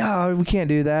everyone was like, no, we can't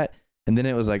do that. And then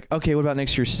it was like, okay, what about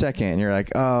next year's second? And you're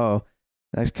like, oh,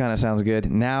 that kind of sounds good.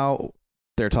 Now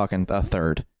they're talking a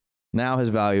third. Now his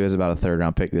value is about a 3rd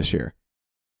round pick this year.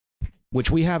 Which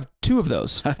we have 2 of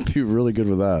those. I'd be really good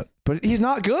with that. But he's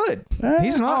not good.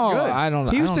 He's not good. I don't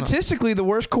know. He was statistically the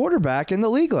worst quarterback in the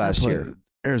league last year.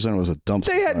 Arizona was a dumpster.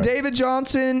 They had David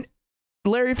Johnson,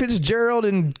 Larry Fitzgerald,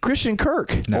 and Christian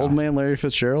Kirk. No. Old man Larry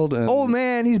Fitzgerald. And old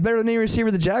man, he's better than any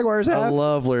receiver the Jaguars have. I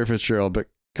love Larry Fitzgerald, but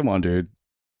come on, dude.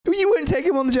 You wouldn't take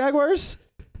him on the Jaguars?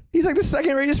 He's like the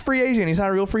second-ratest free agent. He's not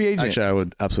a real free agent. Actually, I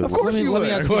would absolutely. Of course you would.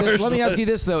 Let me ask you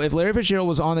this, though. If Larry Fitzgerald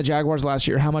was on the Jaguars last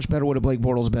year, how much better would have Blake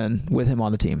Bortles been with him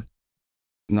on the team?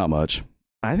 Not much.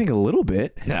 I think a little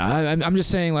bit. Yeah, I'm just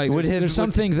saying, like, there's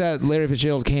some things that Larry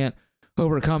Fitzgerald can't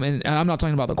overcome. And I'm not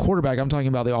talking about the quarterback. I'm talking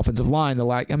about the offensive line.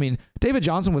 David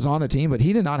Johnson was on the team, but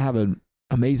he did not have an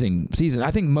amazing season.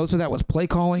 I think most of that was play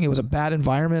calling. It was a bad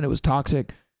environment. It was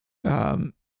toxic.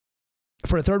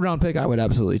 For a 3rd round pick, I would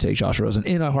absolutely take Josh Rosen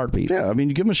in a heartbeat. Yeah, I mean,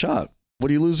 you give him a shot. What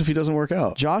do you lose if he doesn't work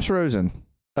out? Josh Rosen.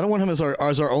 I don't want him as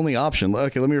our only option.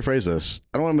 Okay, let me rephrase this.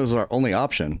 I don't want him as our only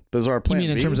option. But as our plan You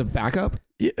mean in B. terms of backup?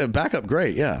 Yeah, backup,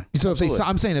 great, yeah. So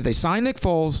I'm saying if they sign Nick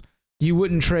Foles, you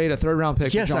wouldn't trade a 3rd round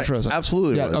pick for Josh Rosen?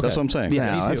 Absolutely. Yeah, okay. That's what I'm saying.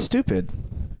 Yeah, no, that's stupid.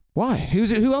 Why? Who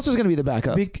else is going to be the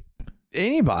backup?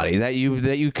 Anybody that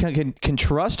you can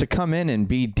trust to come in and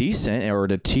be decent or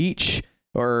to teach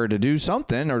or to do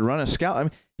something or run a scout. I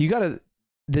mean, you got to.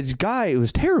 The guy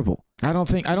was terrible. I don't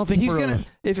think he's gonna.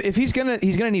 If he's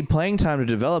gonna need playing time to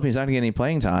develop. He's not gonna get any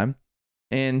playing time.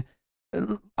 And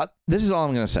this is all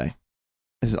I'm gonna say.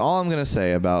 This is all I'm gonna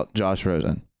say about Josh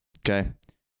Rosen. Okay.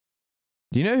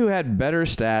 Do you know who had better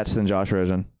stats than Josh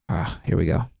Rosen? Here we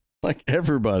go. Like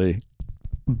everybody.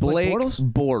 Blake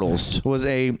Bortles was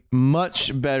a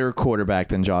much better quarterback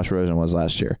than Josh Rosen was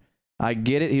last year. I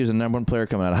get it. He was the number 1 player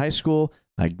coming out of high school.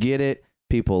 I get it.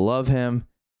 People love him.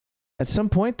 At some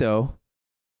point, though,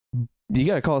 you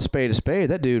got to call a spade a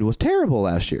spade. That dude was terrible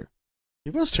last year.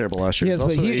 He was terrible last year. Yes,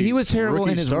 but he was terrible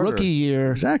in his rookie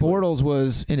year. Exactly. Bortles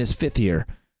was in his 5th year.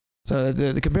 So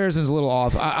the comparison's a little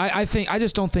off. I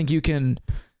just don't think you can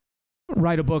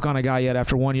write a book on a guy yet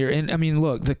after 1 year. And I mean,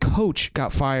 look, the coach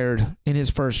got fired in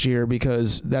his first year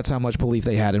because that's how much belief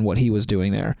they had in what he was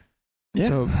doing there. Yeah.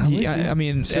 So I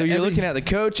mean, so you're looking at the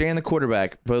coach and the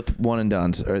quarterback, both one and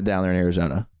dones, are down there in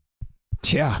Arizona.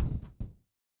 Yeah.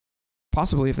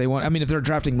 Possibly if they want. I mean, if they're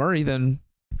drafting Murray, then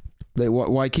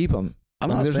why keep him?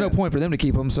 There's no point for them to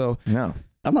keep him. So no,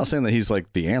 I'm not saying that he's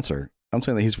like the answer. I'm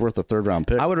saying that he's worth a 3rd round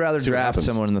pick. I would rather draft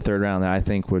someone in the 3rd round that I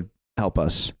think would help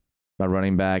us. A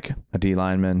running back, a D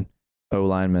lineman, O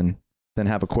lineman, than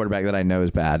have a quarterback that I know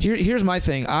is bad. Here's my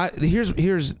thing. I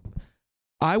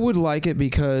would like it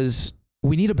because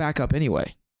we need a backup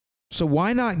anyway. So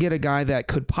why not get a guy that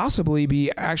could possibly be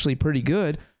actually pretty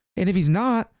good? And if he's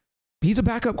not, he's a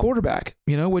backup quarterback,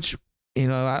 which,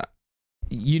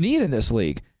 you need in this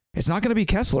league. It's not going to be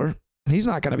Kessler. He's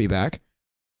not going to be back.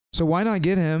 So why not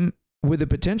get him with the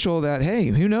potential that, hey,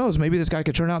 who knows? Maybe this guy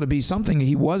could turn out to be something.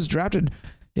 He was drafted,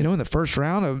 in the first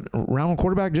round, a round one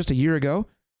quarterback just a year ago.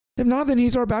 If not, then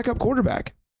he's our backup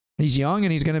quarterback. He's young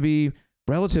and he's going to be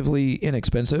relatively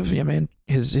inexpensive. I mean,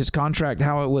 his contract,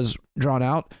 how it was drawn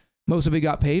out, most of it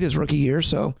got paid his rookie year.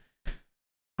 So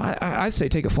I'd say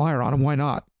take a flyer on him. Why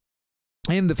not?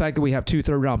 And the fact that we have 2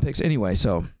 third-round picks anyway.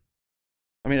 So,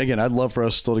 I mean, again, I'd love for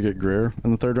us still to get Greer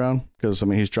in the 3rd round because, I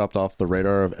mean, he's dropped off the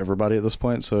radar of everybody at this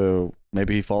point. So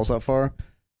maybe he falls that far.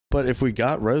 But if we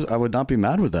got Rose, I would not be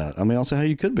mad with that. I mean, I'll say how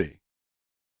you could be.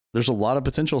 There's a lot of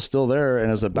potential still there.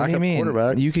 And as a backup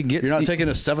quarterback, you could get. You're not taking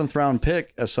a 7th round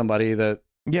pick as somebody that.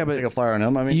 Yeah, but take a flyer on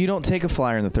him. I mean, you don't take a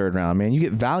flyer in the 3rd round, man. You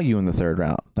get value in the 3rd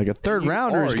round. Like a 3rd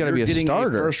rounder is going to be a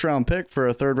starter. A 1st round pick for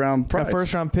a 3rd round price. A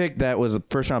 1st round pick that was a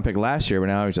 1st round pick last year, but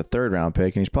now he's a 3rd round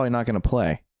pick, and he's probably not going to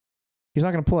play. He's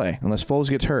not going to play unless Foles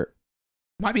gets hurt.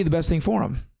 Might be the best thing for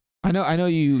him. I know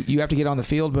you have to get on the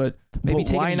field, but maybe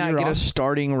take why not get a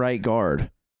starting right guard?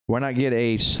 Why not get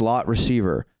a slot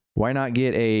receiver? Why not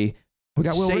get a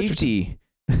safety?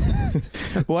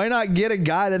 Why not get a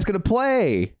guy that's going to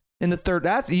play in the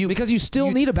 3rd? Because you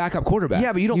still need a backup quarterback.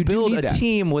 Yeah, but you don't build a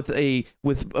team with a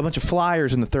bunch of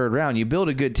flyers in the 3rd round. You build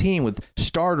a good team with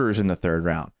starters in the 3rd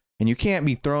round, and you can't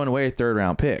be throwing away 3rd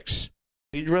round picks.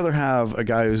 You'd rather have a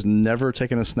guy who's never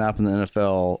taken a snap in the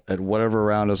NFL at whatever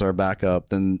round as our backup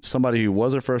than somebody who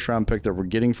was a 1st round pick that we're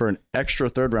getting for an extra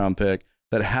 3rd round pick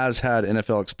that has had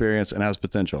NFL experience and has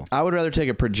potential. I would rather take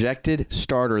a projected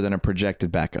starter than a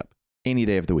projected backup any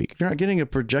day of the week. You're not getting a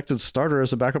projected starter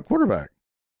as a backup quarterback.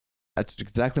 That's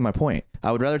exactly my point.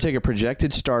 I would rather take a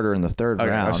projected starter in the 3rd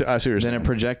round I see what you're than saying. a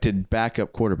projected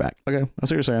backup quarterback. Okay, I see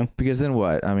what you're saying. Because then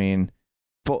what? I mean,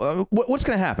 what's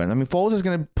going to happen? I mean, Foles is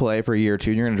going to play for a year or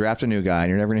two, and you're going to draft a new guy, and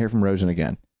you're never going to hear from Rosen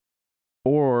again.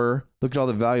 Or look at all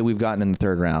the value we've gotten in the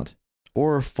 3rd round.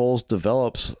 Or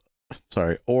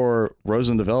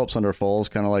Rosen develops under Foles,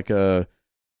 kind of like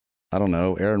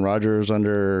Aaron Rodgers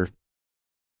under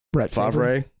Brett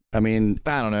Favre. I mean,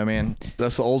 I don't know, man.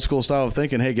 That's the old school style of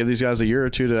thinking. Hey, give these guys a year or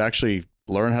two to actually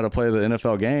learn how to play the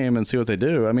NFL game and see what they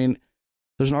do. I mean,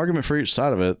 there's an argument for each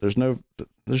side of it. There's no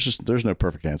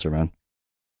perfect answer, man.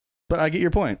 But I get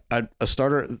your point. A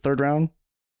starter 3rd round.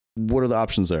 What are the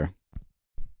options there?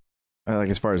 Like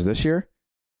as far as this year?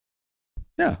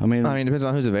 Yeah, I mean, it depends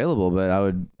on who's available, but I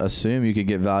would assume you could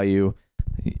get value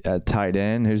at tight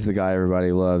end. Who's the guy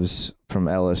everybody loves from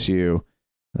LSU?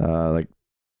 Like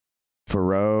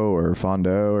Farrow or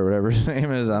Fondo or whatever his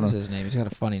name is. What's his name? He's got a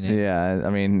funny name. Yeah, I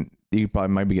mean, you probably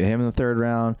might get him in the 3rd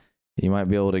round. You might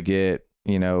be able to get,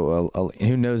 who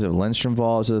knows if Lindstrom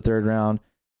falls to the 3rd round.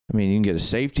 I mean, you can get a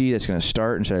safety that's going to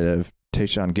start instead of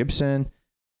Tayshaun Gibson.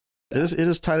 It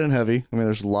is tight end heavy. I mean,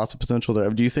 there's lots of potential there.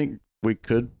 Do you think we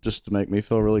could, just to make me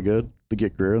feel really good, to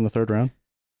get Greer in the 3rd round?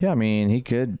 Yeah, I mean, he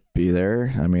could be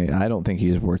there. I mean, I don't think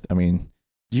he's worth. I mean,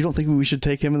 you don't think we should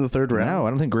take him in the 3rd round? No, I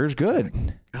don't think Greer's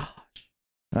good. Gosh.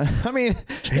 I mean,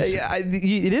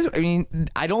 it is. I mean,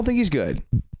 I don't think he's good.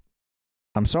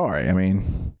 I'm sorry. I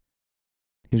mean,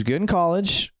 he was good in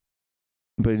college,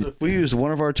 but so if we used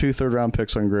one of our 2 3rd round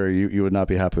picks on Greer, you would not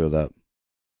be happy with that.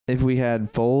 If we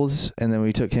had Foles and then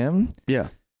we took him, yeah.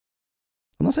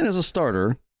 I'm not saying as a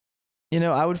starter.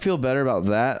 I would feel better about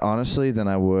that, honestly, than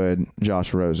I would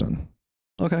Josh Rosen.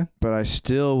 Okay. But I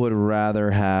still would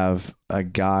rather have a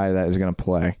guy that is going to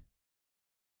play.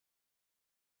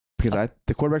 Because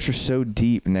the quarterbacks are so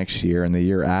deep next year and the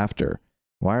year after.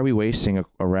 Why are we wasting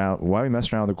around? Why are we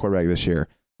messing around with the quarterback this year?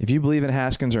 If you believe in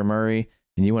Haskins or Murray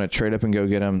and you want to trade up and go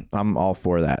get him, I'm all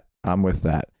for that. I'm with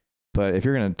that. But if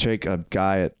you're going to take a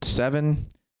guy at 7,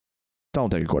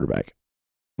 don't take a quarterback.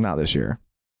 Not this year.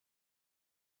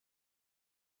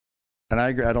 And I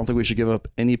agree. I don't think we should give up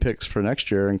any picks for next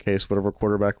year in case whatever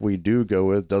quarterback we do go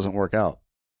with doesn't work out.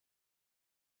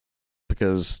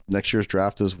 Because next year's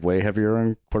draft is way heavier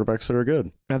on quarterbacks that are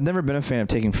good. I've never been a fan of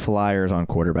taking flyers on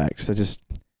quarterbacks.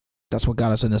 That's what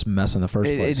got us in this mess in the first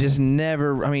place. It just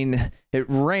never. I mean, it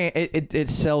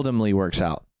seldomly works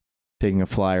out taking a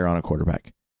flyer on a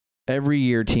quarterback. Every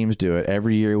year teams do it.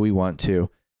 Every year we want to,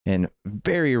 and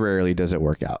very rarely does it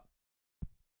work out.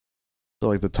 So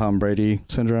like the Tom Brady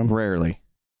syndrome? Rarely.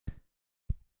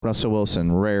 Russell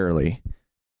Wilson, rarely.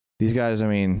 These guys, I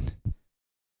mean,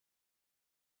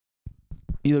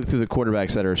 you look through the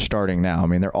quarterbacks that are starting now. I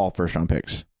mean, they're all 1st round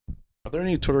picks. Are there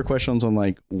any Twitter questions on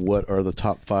like what are the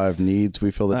top 5 needs we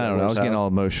feel that? I don't know. I was getting all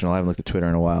emotional. I haven't looked at Twitter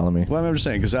in a while. Well, I'm just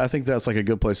saying because I think that's like a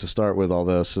good place to start with all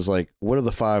this. Is like what are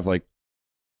the 5 like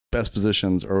best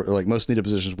positions or like most needed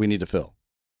positions we need to fill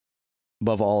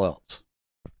above all else?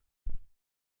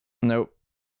 Nope.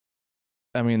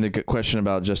 I mean, the question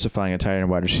about justifying a tight end and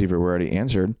wide receiver we already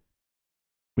answered.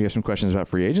 We have some questions about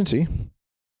free agency.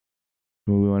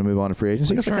 We want to move on to free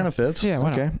agency? I guess it kind of fits. Yeah,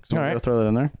 why okay. not? So All right. throw that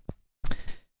in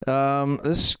there.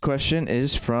 This question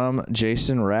is from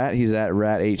Jason Rat. He's at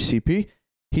RatHCP.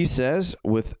 He says,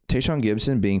 with Tayshaun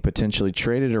Gibson being potentially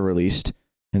traded or released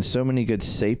and so many good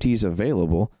safeties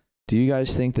available, do you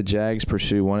guys think the Jags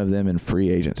pursue one of them in free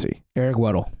agency? Eric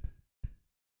Weddle.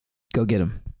 Go get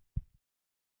him.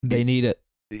 They need it.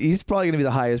 He's probably going to be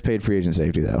the highest paid free agent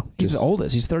safety, though. He's the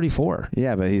oldest. He's 34.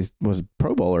 Yeah, but he was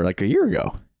Pro Bowler like a year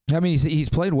ago. I mean, he's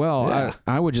played well. Yeah.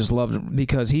 I would just love him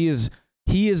because he is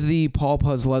the Paul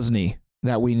Puslesny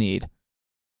that we need.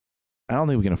 I don't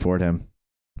think we can afford him.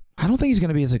 I don't think he's going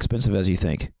to be as expensive as you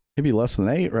think. Maybe less than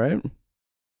 8, right?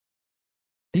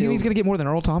 You think he's going to get more than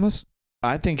Earl Thomas?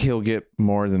 I think he'll get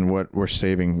more than what we're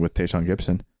saving with Tayshaun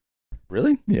Gibson.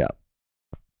 Really? Yeah.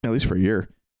 At least for a year.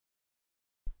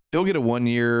 He'll get a 1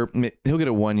 year. He'll get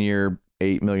a 1 year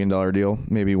 $8 million deal.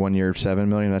 Maybe 1 year $7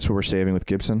 million. That's what we're saving with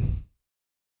Gibson.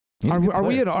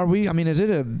 Are we? I mean, is it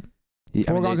a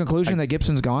foregone conclusion that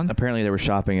Gibson's gone? Apparently, they were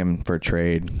shopping him for a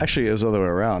trade. Actually, it was the other way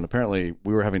around. Apparently,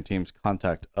 we were having teams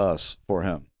contact us for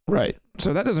him. Right.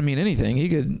 So that doesn't mean anything. He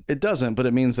could. It doesn't, but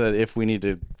it means that if we need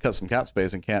to cut some cap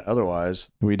space and can't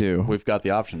otherwise, We do. we've got the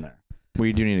option there.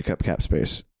 We do need to cut cap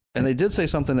space. And they did say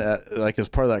something like as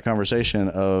part of that conversation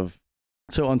of,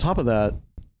 so on top of that,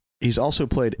 he's also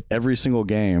played every single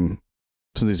game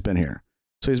since he's been here.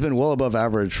 So he's been well above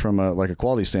average from a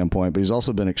quality standpoint, but he's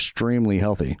also been extremely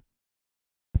healthy.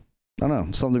 I don't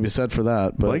know, something to be said for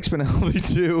that. But Blake's been healthy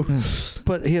too.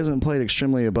 But he hasn't played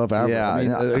extremely above average.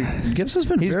 Yeah, I mean, Gibson's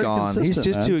been He's very gone. consistent, He's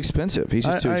just man. too expensive. He's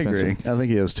just too I expensive. agree. I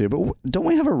think he is too. But don't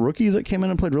we have a rookie that came in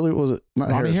and played really? Was it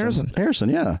not Ronnie Harrison? Harrison.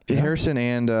 Yeah. Harrison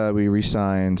and we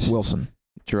re-signed Wilson.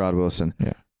 Gerard Wilson.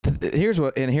 Yeah. Here's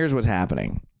what's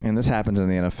happening, and this happens in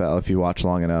the NFL if you watch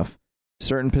long enough.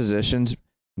 Certain positions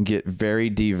get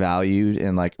very devalued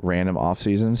in like random off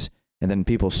seasons, and then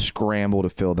people scramble to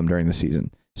fill them during the season.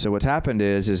 So what's happened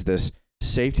is this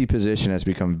safety position has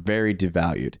become very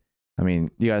devalued. I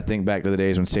mean, you got to think back to the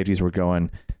days when safeties were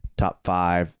going top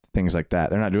 5, things like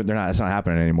that. It's not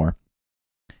happening anymore.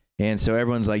 And so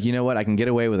everyone's like, you know what? I can get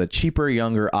away with a cheaper,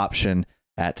 younger option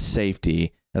at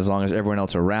safety as long as everyone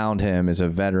else around him is a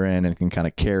veteran and can kind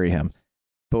of carry him.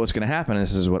 But what's going to happen, and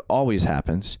this is what always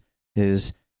happens,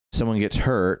 is someone gets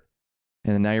hurt,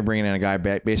 and then now you're bringing in a guy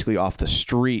back basically off the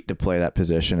street to play that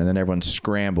position, and then everyone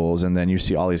scrambles, and then you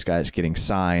see all these guys getting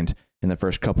signed in the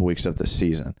first couple weeks of the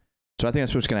season. So I think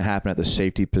that's what's going to happen at the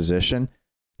safety position,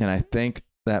 and I think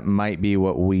that might be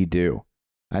what we do.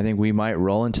 I think we might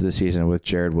roll into the season with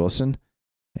Jared Wilson,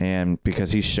 and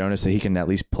because he's shown us that he can at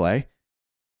least play,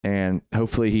 and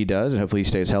hopefully he does, and hopefully he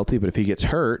stays healthy. But if he gets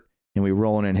hurt and we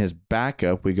roll in his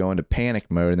backup, we go into panic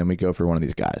mode, and then we go for one of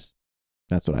these guys.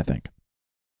 That's what I think.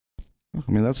 I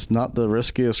mean, that's not the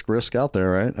riskiest risk out there,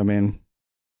 right? I mean,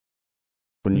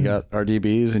 when you got our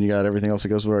DBs and you got everything else that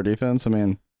goes with our defense, I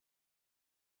mean,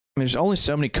 there's only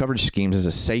so many coverage schemes as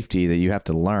a safety that you have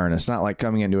to learn. It's not like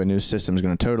coming into a new system is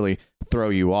going to totally throw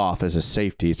you off as a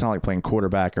safety. It's not like playing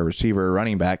quarterback or receiver or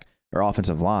running back or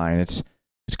offensive line. It's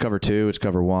cover 2, it's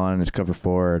cover 1, it's cover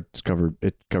 4, it's cover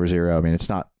 0. I mean, it's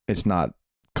not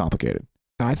complicated.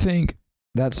 I think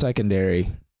that secondary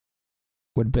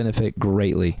would benefit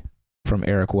greatly from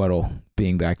Eric Weddle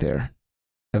being back there.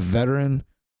 A veteran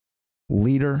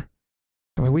leader.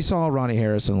 I mean, we saw Ronnie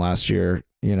Harrison last year,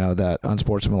 that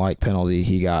unsportsmanlike penalty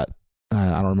he got. I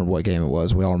don't remember what game it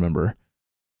was. We all remember.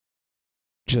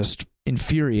 Just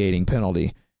infuriating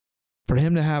penalty. For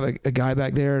him to have a guy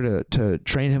back there to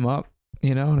train him up,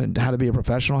 and how to be a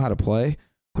professional, how to play,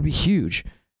 would be huge.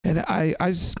 And I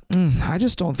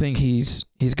just don't think he's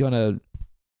going to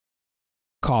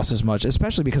cost as much,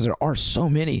 especially because there are so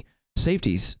many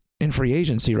safeties in free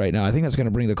agency right now. I think that's going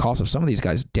to bring the cost of some of these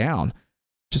guys down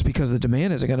just because the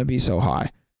demand isn't going to be so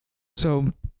high.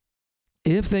 So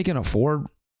if they can afford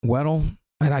Weddle,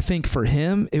 and I think for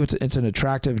him, it's an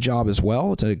attractive job as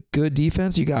well. It's a good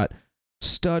defense. You got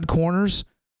stud corners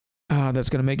that's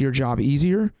going to make your job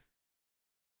easier.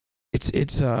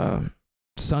 It's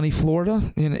sunny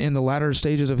Florida in the latter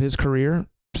stages of his career.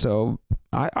 So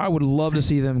I would love to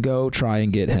see them go try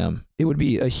and get him. It would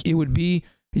be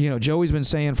Joey's been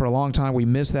saying for a long time, we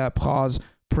miss that pause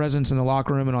presence in the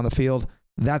locker room and on the field.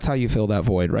 That's how you fill that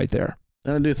void right there.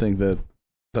 and I do think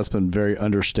that's been very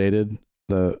understated,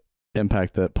 the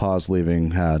impact that Paz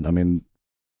leaving had. I mean,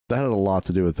 that had a lot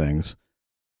to do with things.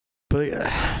 But,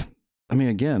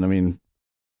 again,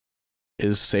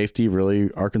 is safety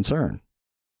really our concern?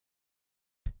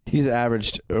 He's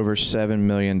averaged over $7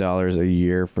 million a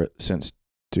year since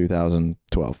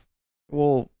 2012.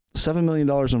 Well, $7 million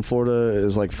in Florida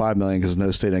is like $5 million because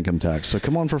no state income tax. So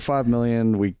come on for $5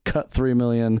 million. We cut $3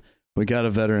 million. We got a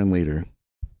veteran leader.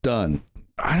 Done.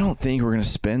 I don't think we're going to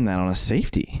spend that on a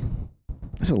safety.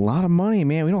 That's a lot of money,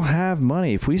 man. We don't have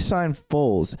money. If we sign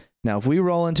Foles, now if we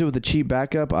roll into it with a cheap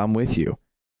backup, I'm with you.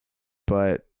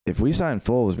 But if we sign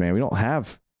Foles, man, we don't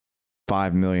have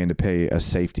 $5 million to pay a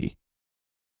safety.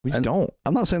 We just don't.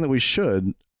 I'm not saying that we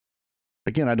should.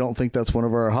 Again, I don't think that's one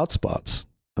of our hot spots.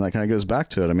 And that kind of goes back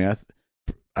to it. I mean,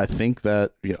 I think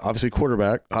that obviously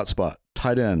quarterback, hot spot.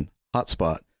 Tight end, hot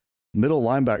spot. Middle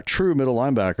linebacker, true middle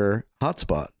linebacker, hot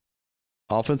spot.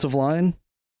 Offensive line,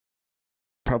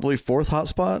 probably fourth hot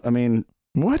spot. I mean,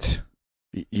 what?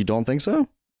 You don't think so?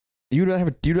 You'd rather have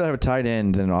a tight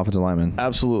end than an offensive lineman.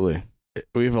 Absolutely.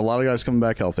 We have a lot of guys coming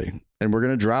back healthy, and we're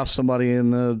going to draft somebody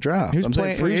in the draft. Who's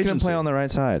going to play on the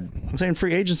right side? I'm saying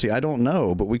free agency. I don't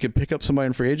know, but we could pick up somebody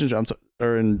in free agency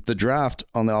or in the draft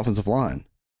on the offensive line.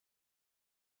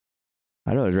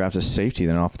 I'd rather draft a safety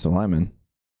than an offensive lineman.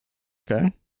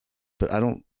 Okay. But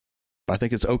I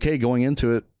think it's okay going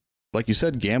into it, like you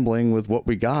said, gambling with what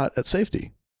we got at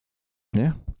safety.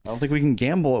 Yeah. I don't think we can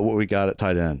gamble at what we got at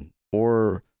tight end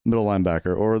or middle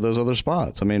linebacker or those other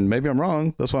spots. I mean, maybe I'm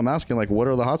wrong. That's why I'm asking, like, what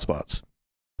are the hot spots?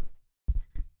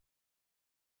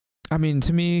 I mean,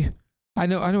 to me, I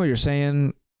know what you're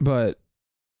saying, but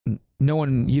you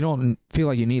don't feel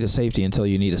like you need a safety until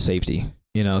you need a safety,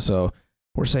 so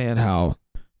we're saying how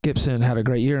Gibson had a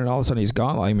great year and all of a sudden he's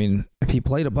gone. I mean, if he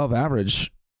played above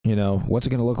average, what's it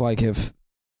going to look like if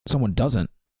someone doesn't?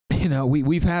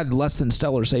 We've had less than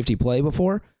stellar safety play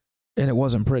before and it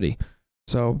wasn't pretty.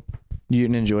 So you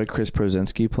didn't enjoy Chris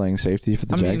Prozinski playing safety for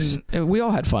the Jags? I mean, we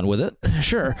all had fun with it,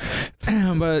 sure.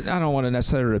 But I don't want to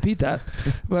necessarily repeat that.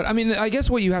 But I mean, I guess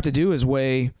what you have to do is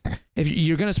weigh, if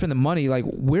you're going to spend the money, like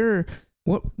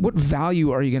what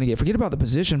value are you going to get? Forget about the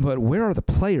position, but where are the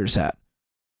players at?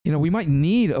 We might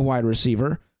need a wide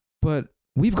receiver, but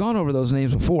we've gone over those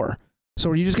names before. So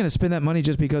are you just going to spend that money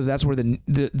just because that's where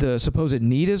the supposed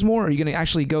need is more? Or are you going to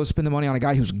actually go spend the money on a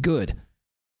guy who's good?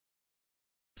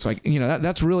 So, like,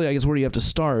 that's really, I guess, where you have to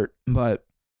start. But,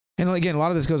 and again, a lot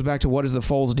of this goes back to what is the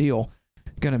Foles deal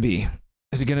going to be?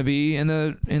 Is it going to be in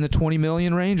the $20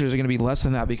 million range, or is it going to be less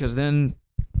than that? Because then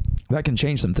that can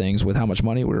change some things with how much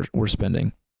money we're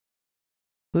spending.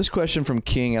 This question from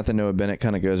King at the Noah Bennett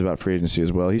kind of goes about free agency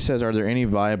as well. He says, are there any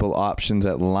viable options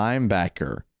at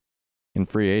linebacker in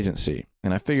free agency?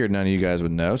 And I figured none of you guys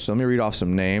would know, so let me read off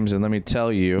some names and let me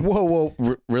tell you.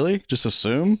 Whoa, really? Just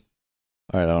assume?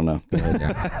 All right, I don't know. Go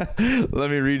ahead. Let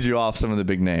me read you off some of the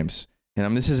big names.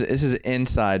 And this is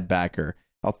inside backer.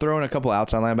 I'll throw in a couple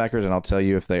outside linebackers and I'll tell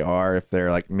you if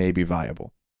they're like maybe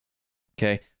viable.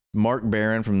 Okay, Mark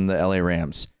Barron from the LA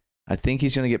Rams. I think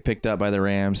he's going to get picked up by the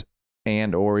Rams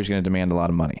or he's going to demand a lot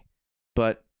of money.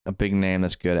 But a big name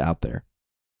that's good out there.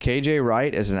 KJ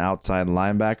Wright is an outside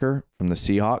linebacker from the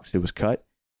Seahawks who was cut.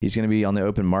 He's going to be on the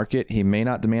open market. He may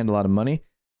not demand a lot of money,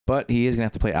 but he is going to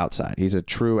have to play outside. He's a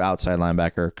true outside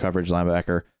linebacker, coverage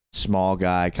linebacker, small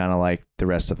guy, kind of like the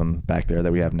rest of them back there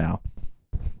that we have now.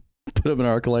 Put him in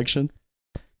our collection.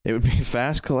 It would be a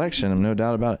fast collection, no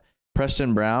doubt about it.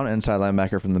 Preston Brown, inside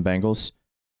linebacker from the Bengals.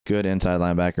 Good inside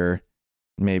linebacker,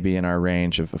 maybe in our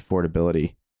range of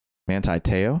affordability. Manti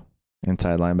Te'o,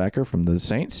 inside linebacker from the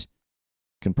Saints.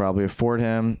 Can probably afford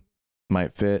him.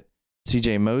 Might fit.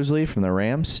 CJ Mosley from the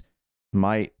Rams.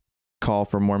 Might call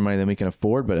for more money than we can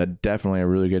afford, but definitely a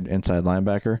really good inside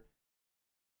linebacker.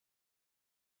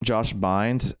 Josh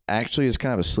Bynes actually is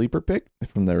kind of a sleeper pick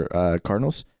from the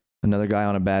Cardinals. Another guy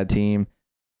on a bad team.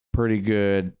 Pretty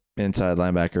good inside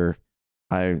linebacker.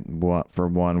 I, for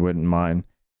one, wouldn't mind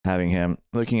having him.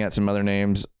 Looking at some other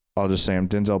names, I'll just say him.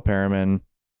 Denzel Perriman,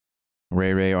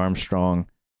 Ray Armstrong,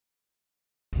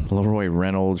 Leroy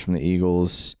Reynolds from the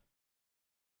Eagles.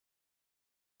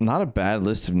 Not a bad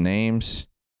list of names.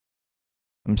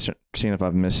 I'm seeing if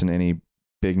I've missing any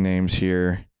big names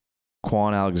here.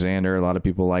 Quan Alexander, a lot of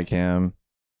people like him.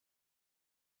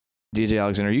 DJ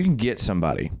Alexander, you can get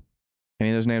somebody. Any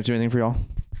of those names do anything for y'all?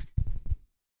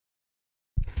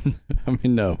 I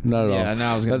mean, no, not at all. Yeah, no,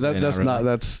 I was going to say that's not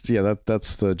really.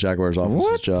 that's the Jaguars'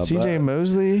 office's job. CJ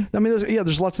Mosley? I mean,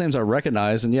 there's lots of names I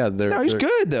recognize, and he's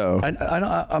good though.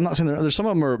 I'm not saying there's some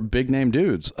of them are big name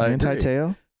dudes. Manti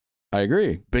Te'o? I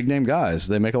agree. Big name guys.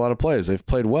 They make a lot of plays. They've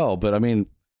played well, but I mean,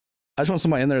 I just want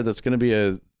somebody in there that's going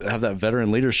to have that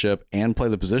veteran leadership and play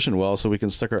the position well, so we can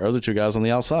stick our other two guys on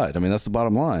the outside. I mean, that's the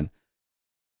bottom line.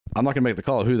 I'm not going to make the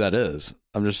call of who that is.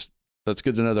 I'm just that's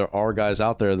good to know there are guys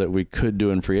out there that we could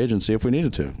do in free agency if we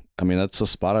needed to. I mean, that's a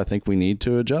spot I think we need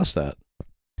to adjust at.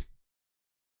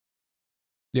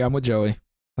 Yeah, I'm with Joey.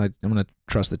 I'm going to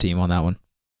trust the team on that one.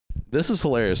 This is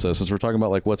hilarious, though, since we're talking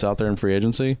about like what's out there in free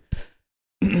agency.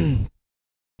 Out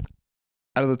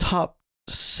of the top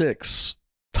 6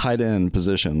 tight end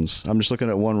positions, I'm just looking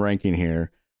at one ranking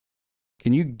here.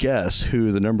 Can you guess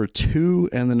who the number 2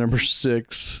 and the number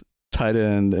 6 tight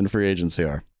end in free agency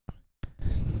are?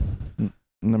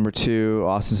 Number 2,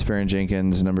 Austin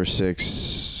Sferrin-Jenkins. Number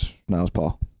 6, Niles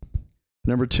Paul.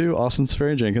 Number 2, Austin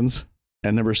Sferrin-Jenkins.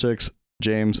 And number 6,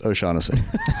 James O'Shaughnessy.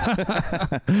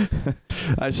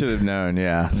 I should have known,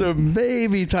 yeah. So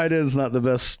maybe tight end's not the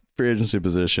best free agency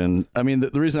position. I mean,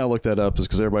 the reason I looked that up is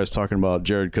because everybody's talking about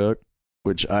Jared Cook,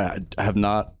 which I have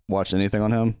not watched anything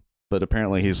on him, but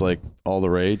apparently he's like all the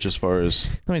rage as far as...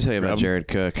 Let me tell you about Jared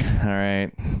Cook. All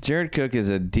right. Jared Cook is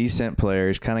a decent player.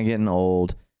 He's kind of getting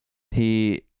old.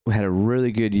 He had a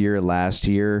really good year last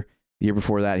year. The year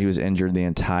before that, he was injured the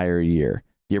entire year.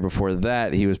 The year before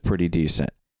that, he was pretty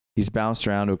decent. He's bounced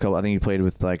around to a couple. I think he played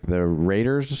with like the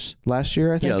Raiders last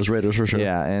year, I think. Yeah, those Raiders for sure.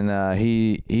 Yeah, and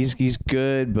he's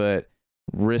good, but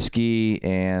risky,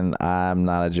 and I'm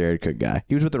not a Jared Cook guy.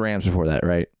 He was with the Rams before that,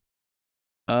 right?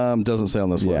 Doesn't say on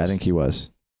this list. Yeah, I think he was.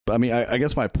 But I mean, I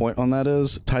guess my point on that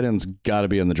is tight end's got to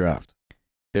be in the draft.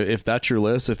 If that's your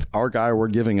list, if our guy we're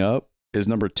giving up is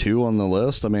number 2 on the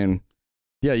list, I mean,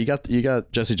 yeah, you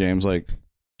got Jesse James, like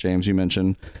James you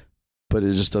mentioned, but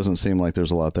it just doesn't seem like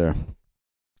there's a lot there.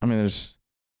 I mean,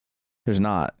 there's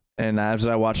not. And as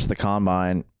I watched the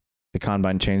combine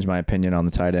changed my opinion on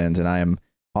the tight ends, and I am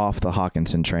off the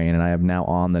Hawkinson train, and I am now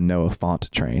on the Noah Fant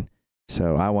train.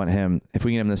 So I want him. If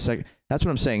we get him the second, that's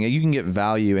what I'm saying. You can get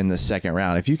value in the second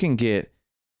round. If you can get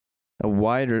a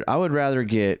wider, I would rather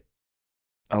get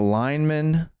a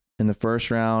lineman in the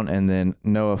first round and then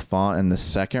Noah Fant in the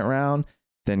second round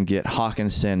than get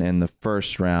Hawkinson in the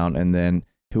first round and then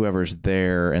whoever's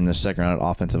there in the second round at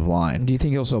offensive line. Do you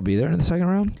think he'll still be there in the second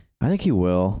round? I think he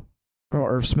will. Or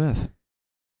Irv Smith?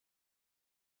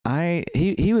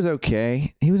 He was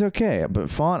okay. He was okay, but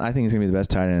Font I think is gonna be the best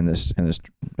tight end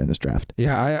in this draft.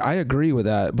 Yeah, I agree with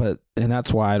that, and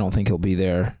that's why I don't think he'll be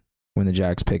there when the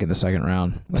Jags pick in the second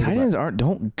round. Tight ends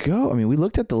don't go. I mean, we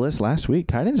looked at the list last week.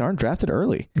 Tight ends aren't drafted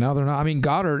early. No, they're not. I mean,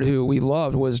 Goddard, who we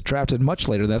loved, was drafted much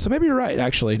later than that. So maybe you're right,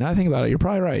 actually. Now I think about it, you're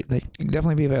probably right. They can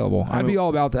definitely be available. I'd be all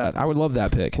about that. I would love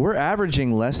that pick. We average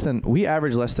less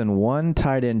than one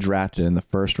tight end drafted in the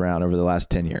first round over the last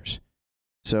 10 years.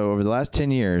 So over the last 10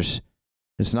 years,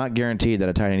 it's not guaranteed that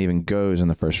a tight end even goes in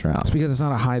the first round. It's because it's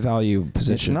not a high value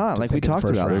position. It's not. Like we talked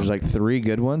about, there's like 3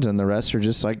 good ones and the rest are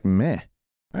just like meh.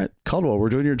 All right, Caldwell, we're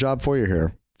doing your job for you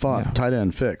here. Font, tight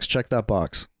end, fix. Check that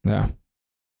box. Yeah.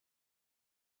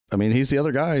 I mean, he's the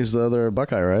other guy. He's the other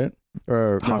Buckeye, right?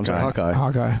 Or Hawkeye.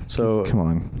 Hawkeye. So come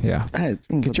on. Yeah. Hey,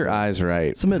 get your eyes right.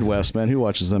 It's the Midwest, man. Who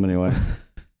watches them anyway?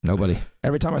 Nobody.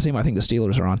 Every time I see him, I think the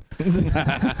Steelers are on.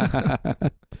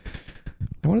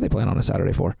 What are they playing on a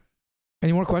Saturday for?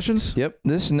 Any more questions? Yep.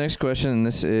 This next question,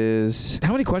 this is...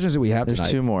 How many questions do we have tonight?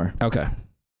 There's 2 more. Okay.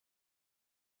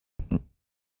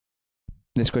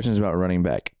 This question is about running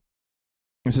back.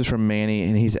 This is from Manny,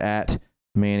 and he's at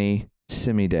Manny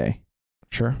Simiday.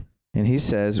 Sure. And he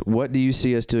says, what do you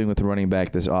see us doing with the running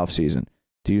back this offseason?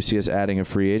 Do you see us adding a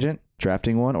free agent,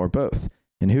 drafting one, or both?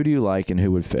 And who do you like and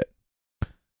who would fit?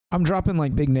 I'm dropping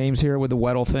like big names here with the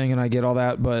Weddle thing, and I get all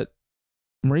that, but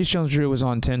Maurice Jones-Drew was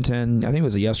on 1010, I think it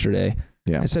was yesterday.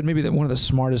 Yeah. I said maybe that one of the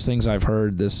smartest things I've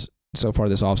heard so far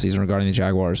this offseason regarding the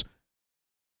Jaguars.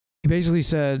 He basically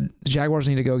said the Jaguars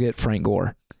need to go get Frank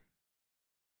Gore.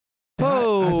 And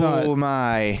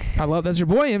I love that's your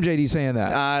boy MJD saying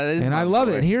that. And I love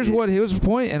it. And here's what his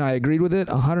point, and I agreed with it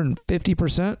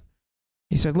 150%.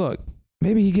 He said, look,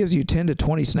 maybe he gives you 10 to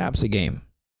 20 snaps a game,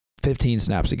 15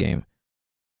 snaps a game.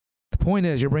 The point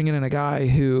is, you're bringing in a guy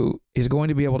who is going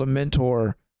to be able to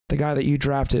mentor the guy that you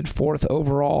drafted 4th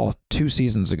overall 2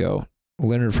 seasons ago,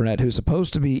 Leonard Fournette, who's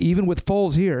supposed to be, even with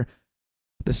Foles here,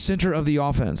 the center of the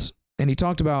offense. And he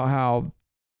talked about how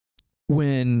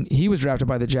when he was drafted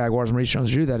by the Jaguars, Maurice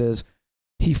Jones-Drew, that is,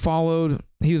 he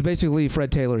was basically Fred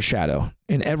Taylor's shadow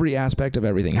in every aspect of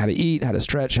everything, how to eat, how to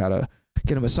stretch, how to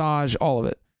get a massage, all of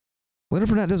it. Leonard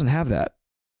Fournette doesn't have that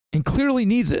and clearly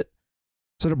needs it.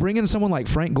 So to bring in someone like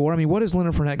Frank Gore, I mean, what is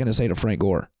Leonard Fournette going to say to Frank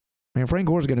Gore? I mean, Frank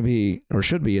Gore is going to be, or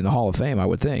should be, in the Hall of Fame, I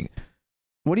would think.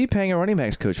 What are you paying a running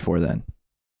backs coach for then?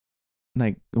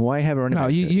 Like, why have a running backs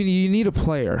coach? You need a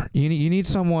player. You need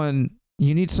someone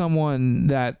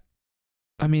that,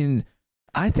 I mean,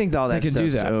 I think all that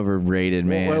stuff's overrated,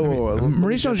 man.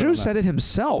 Maurice Jones-Drew said it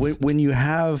himself. When you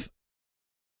have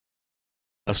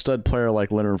a stud player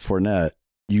like Leonard Fournette,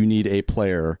 you need a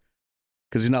player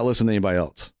because he's not listening to anybody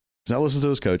else. He's not listening to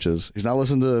his coaches. He's not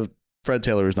listening to Fred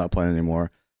Taylor, who's not playing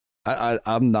anymore. I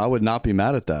would not be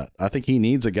mad at that. I think he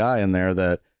needs a guy in there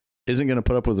that isn't going to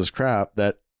put up with this crap,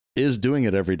 that is doing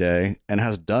it every day and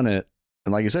has done it.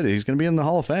 And like you said, he's going to be in the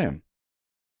Hall of Fame.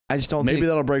 I just don't Maybe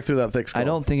that'll break through that thick skull. I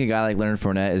don't think a guy like Leonard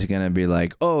Fournette is going to be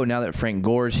like, oh, now that Frank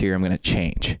Gore's here, I'm going to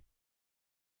change.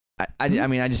 I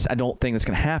mean, I don't think that's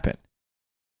going to happen.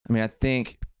 I mean, I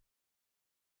think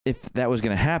if that was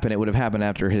going to happen, it would have happened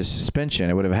after his suspension.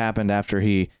 It would have happened after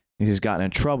he's gotten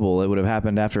in trouble. It would have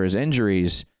happened after his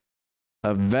injuries.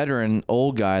 A veteran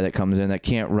old guy that comes in that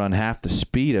can't run half the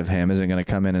speed of him isn't going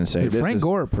to come in and say, Frank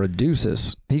Gore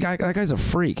produces. That guy's a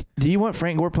freak. Do you want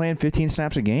Frank Gore playing 15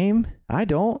 snaps a game? I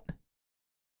don't.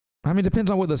 I mean, it depends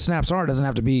on what the snaps are. It doesn't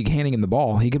have to be handing him the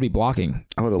ball. He could be blocking.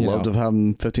 I would have loved to have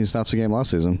him 15 snaps a game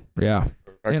last season. Yeah.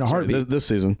 In a heartbeat. This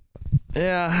season.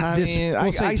 Yeah, I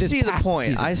see the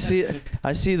point.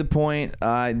 I see the point.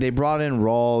 They brought in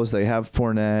Rawls. They have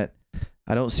Fournette.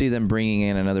 I don't see them bringing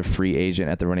in another free agent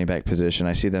at the running back position.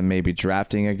 I see them maybe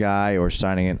drafting a guy or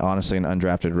signing an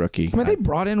undrafted rookie. I mean, they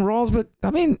brought in Rawls, but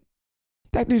I mean,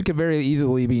 that dude could very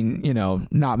easily be,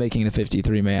 not making the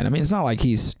 53-man. I mean, it's not like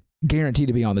he's guaranteed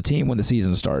to be on the team when the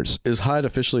season starts. Is Hyde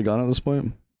officially gone at this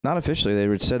point? Not officially.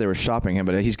 They said they were shopping him,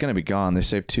 but he's going to be gone. They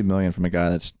saved $2 million from a guy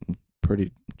that's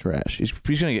pretty trash. He's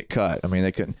going to get cut. I mean,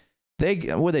 they couldn't.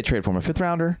 Would they trade for him? A 5th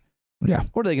rounder? Yeah.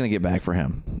 What are they going to get back for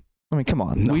him? I mean, come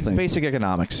on. Nothing. Basic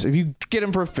economics. If you get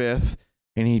him for a 5th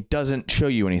and he doesn't show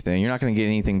you anything, you're not going to get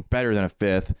anything better than a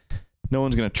 5th. No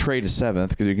one's going to trade a 7th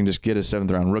because you can just get a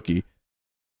 7th-round rookie.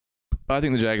 I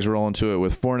think the Jags roll into it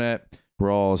with Fournette,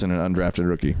 Rawls, and an undrafted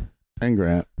rookie. And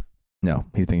Grant. No,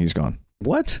 he think he's gone.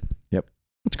 What? Yep.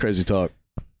 That's crazy talk.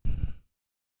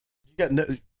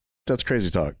 That's crazy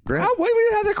talk. Grant. Wait,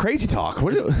 that's a crazy talk.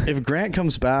 If Grant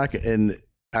comes back and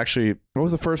actually, what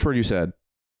was the first word you said?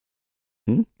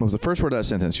 What was the first word of that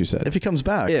sentence you said? If he comes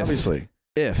back, obviously.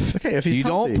 Okay, if he's you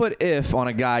healthy. don't put if on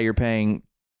a guy you're paying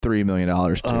 $3 million,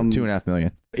 $2.5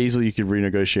 million. Easily, you could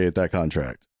renegotiate that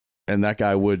contract, and that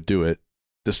guy would do it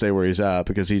to stay where he's at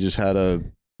because he just had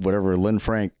Lynn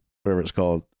Frank, whatever it's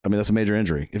called. I mean, that's a major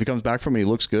injury. If he comes back from it, he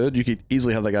looks good. You could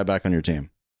easily have that guy back on your team.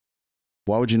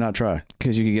 Why would you not try?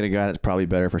 Because you could get a guy that's probably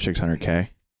better for $600K.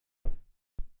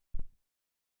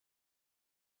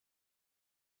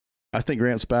 I think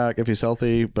Grant's back if he's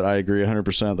healthy, but I agree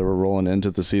 100% that we're rolling into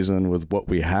the season with what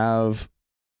we have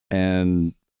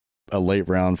and a late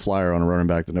round flyer on a running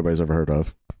back that nobody's ever heard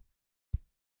of.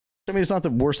 I mean, it's not the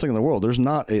worst thing in the world. This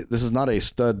is not a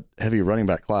stud heavy running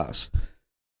back class.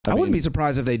 I wouldn't be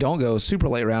surprised if they don't go super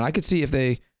late round. I could see if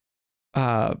they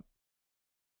have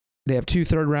 2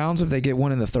 third rounds, if they get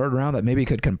one in the 3rd round that maybe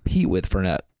could compete with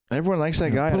Fournette. Everyone likes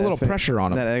that guy. Put a little pressure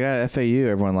on him. That guy at FAU,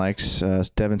 everyone likes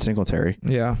Devin Singletary.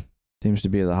 Yeah. Seems to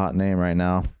be the hot name right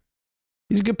now.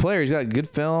 He's a good player. He's got good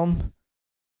film.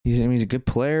 He's a good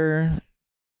player.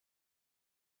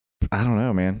 I don't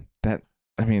know, man.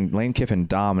 Lane Kiffin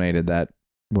dominated that.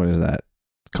 What is that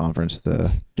conference? Are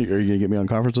you gonna get me on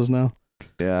conferences now?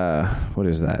 Yeah. What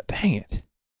is that? Dang it.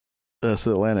 That's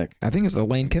the Atlantic. I think it's the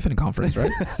Lane Kiffin conference,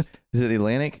 right? Is it the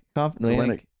Atlantic?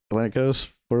 Atlantic Coast?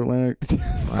 Florida Atlantic?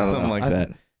 Something like that.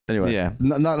 Anyway, yeah,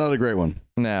 not a great one.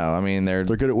 No, I mean they're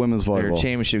good at women's volleyball. Their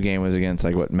championship game was against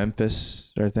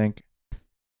Memphis, I think.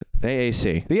 The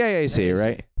AAC,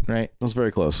 right? Right. That was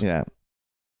very close. Yeah.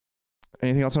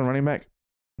 Anything else on running back?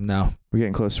 No, we're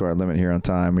getting close to our limit here on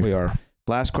time. We are.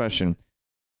 Last question.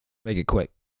 Make it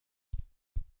quick.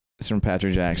 It's from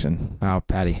Patrick Jackson. Wow,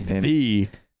 Patty. The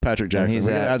Patrick Jackson. We're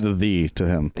going to add the to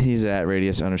him. He's at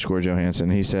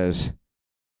 _Johansson. He says,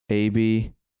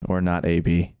 AB or not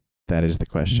AB? That is the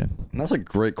question. And that's a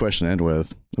great question to end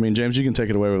with. I mean, James, you can take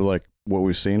it away with what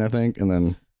we've seen, I think, and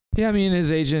then. Yeah, I mean,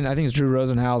 his agent, I think it's Drew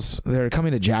Rosenhaus. They're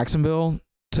coming to Jacksonville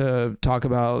to talk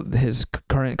about his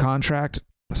current contract.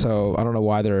 So I don't know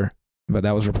why but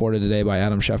that was reported today by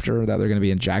Adam Schefter that they're going to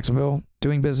be in Jacksonville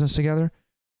doing business together.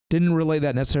 Didn't relate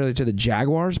that necessarily to the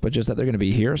Jaguars, but just that they're going to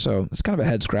be here. So it's kind of a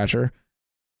head scratcher.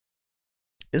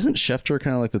 Isn't Schefter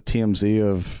kind of like the TMZ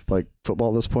of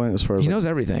football at this point, as far as he knows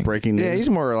everything, breaking news? Yeah, he's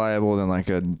more reliable than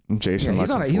a Jason.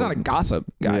 Yeah, he's not a gossip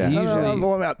guy. Yeah.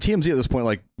 TMZ at this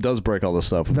point does break all this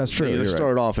stuff. That's true. They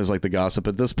started off as the gossip.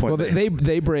 At this point, well,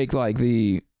 they break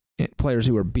the players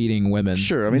who are beating women.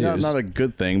 Sure, I mean not a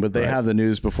good thing, but they have the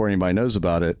news before anybody knows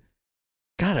about it.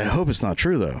 God, I hope it's not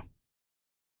true though.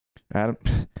 Adam.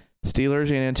 Steelers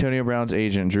and Antonio Brown's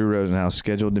agent Drew Rosenhaus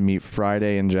scheduled to meet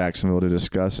Friday in Jacksonville to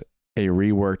discuss a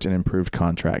reworked and improved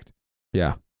contract.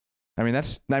 Yeah. I mean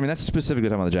that's specifically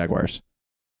talking about the Jaguars.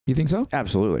 You think so?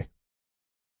 Absolutely.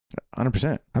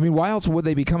 100%. I mean, why else would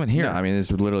they be coming here? No, I mean,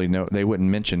 there's literally they wouldn't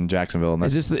mention Jacksonville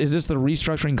unless. Is this the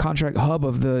restructuring contract hub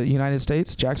of the United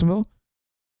States, Jacksonville?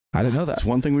 I didn't know that. It's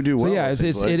one thing we do well. So yeah,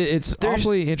 it's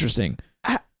awfully interesting.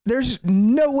 There's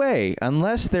no way,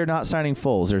 unless they're not signing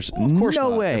Foles. There's Of course no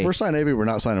not. way. If we're signing AB, we're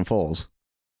not signing Foles.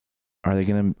 Are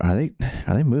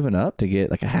they moving up to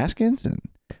get like a Haskins? And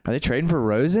are they trading for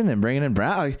Rosen and bringing in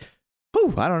Brown? Like,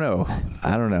 whew, I don't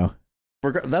know.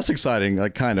 That's exciting,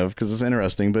 like kind of, because it's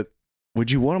interesting. But would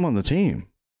you want him on the team?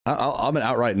 I'm an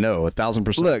outright no,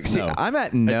 1,000%. Look, see, no. I'm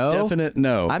at no. A definite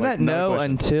no. I'm Like, at not a no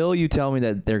question. until you tell me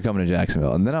that they're coming to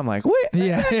Jacksonville, and then I'm like, wait.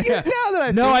 Yeah. Now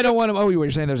that I don't want him. Oh, you were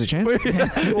saying there's a chance?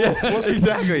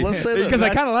 Exactly. Let's say this. Because I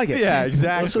kind of like it. Yeah,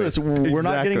 exactly. Let's say this. We're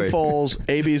not getting Exactly. Foles.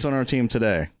 AB's on our team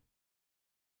today.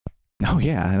 Oh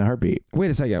yeah, in a heartbeat. Wait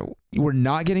a second. We're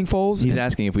not getting Foles? He's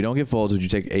asking if we don't get Foles, would you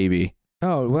take AB?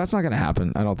 Oh, well, that's not going to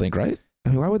happen, I don't think, right? I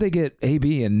mean, why would they get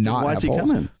AB and not Why have is he Foles?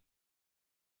 coming?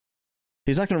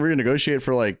 He's not going to renegotiate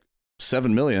for like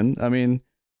 $7 million. I mean,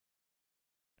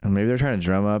 And maybe they're trying to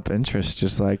drum up interest,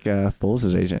 just like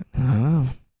Foles' agent. Oh.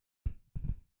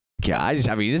 Yeah, I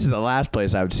mean, this is the last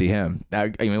place I would see him.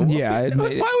 I mean, Yeah,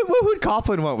 what would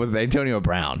Coughlin want with Antonio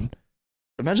Brown?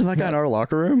 imagine that guy in our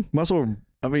locker room. Might as well.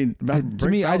 I mean, To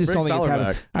me, I just don't think it's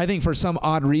happening. I think for some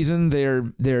odd reason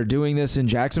they're doing this in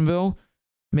Jacksonville.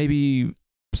 Maybe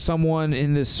someone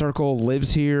in this circle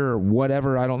lives here or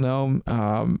whatever. I don't know.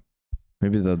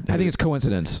 Maybe I think it's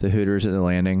coincidence. the Hooters at the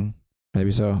Landing.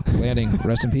 Maybe so. Landing.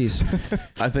 Rest in peace.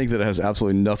 I think that it has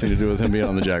absolutely nothing to do with him being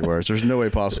on the Jaguars. There's no way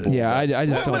possible. Yeah, I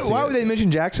just don't see Why it. would they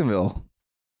mention Jacksonville?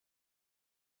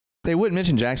 They wouldn't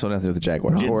mention Jacksonville, nothing with the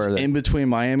Jaguars. It's Or in between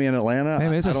Miami and Atlanta. Hey,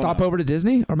 maybe it's a I don't stopover to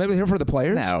Disney, or maybe they're here for the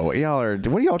players. no, what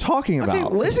are y'all talking about?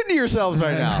 Okay, Listen to yourselves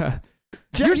right now.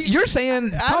 You're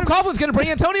saying Tom Coughlin's going to bring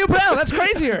Antonio Brown. That's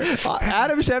crazier.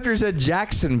 Adam Schefter said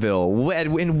Jacksonville.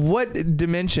 In what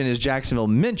dimension is Jacksonville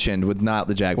mentioned with not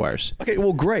the Jaguars? Okay,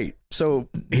 well, great. So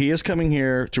he is coming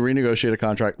here to renegotiate a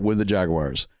contract with the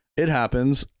Jaguars. It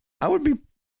happens. I would be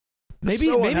Maybe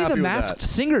so the unhappy with Masked that.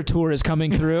 Singer tour is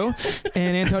coming through,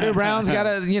 and Antonio Brown's got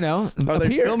to, Are they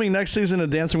appear. filming next season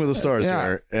of Dancing with the Stars Yeah.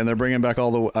 here? And they're bringing back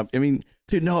all the. I mean,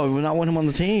 dude, no, I would not want him on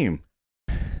the team.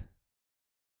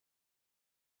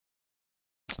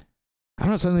 I don't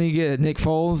know. Suddenly you get Nick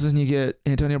Foles and you get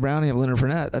Antonio Brown and you have Leonard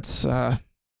Fournette. That's a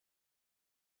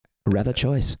rather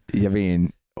choice. I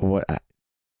mean, what?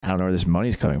 I don't know where this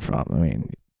money's coming from. I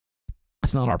mean,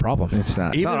 It's not our problem. it's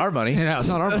not our money. Yeah, it's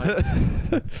not our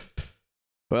money.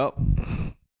 Well,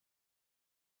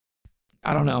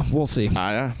 I don't know. We'll see.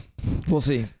 We'll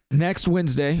see. Next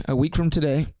Wednesday, a week from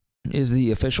today, is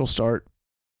the official start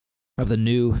of the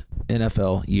new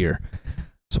NFL year.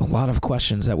 So a lot of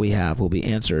questions that we have will be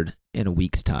answered in a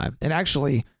week's time. And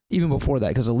actually, even before that,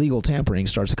 because illegal tampering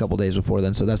starts a couple days before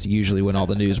then, so that's usually when all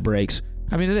the news breaks.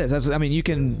 I mean, it is.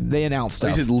 They announce stuff.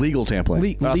 He said legal tampering.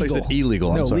 Legal. I thought you said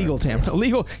illegal. No, I'm sorry. legal tampering.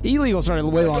 Illegal started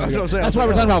way longer That's ago. what I'm saying. That's why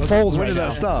we're talking about Foles When right did now.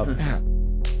 that stop?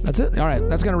 That's it. All right.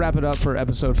 That's going to wrap it up for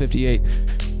episode 58.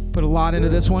 Put a lot into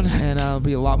this one, and there'll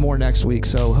be a lot more next week.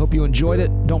 So hope you enjoyed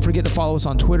it. Don't forget to follow us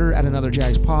on Twitter at Another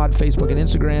Jags Pod, Facebook and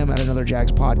Instagram at Another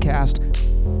Jags Podcast.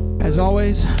 As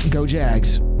always, go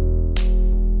Jags.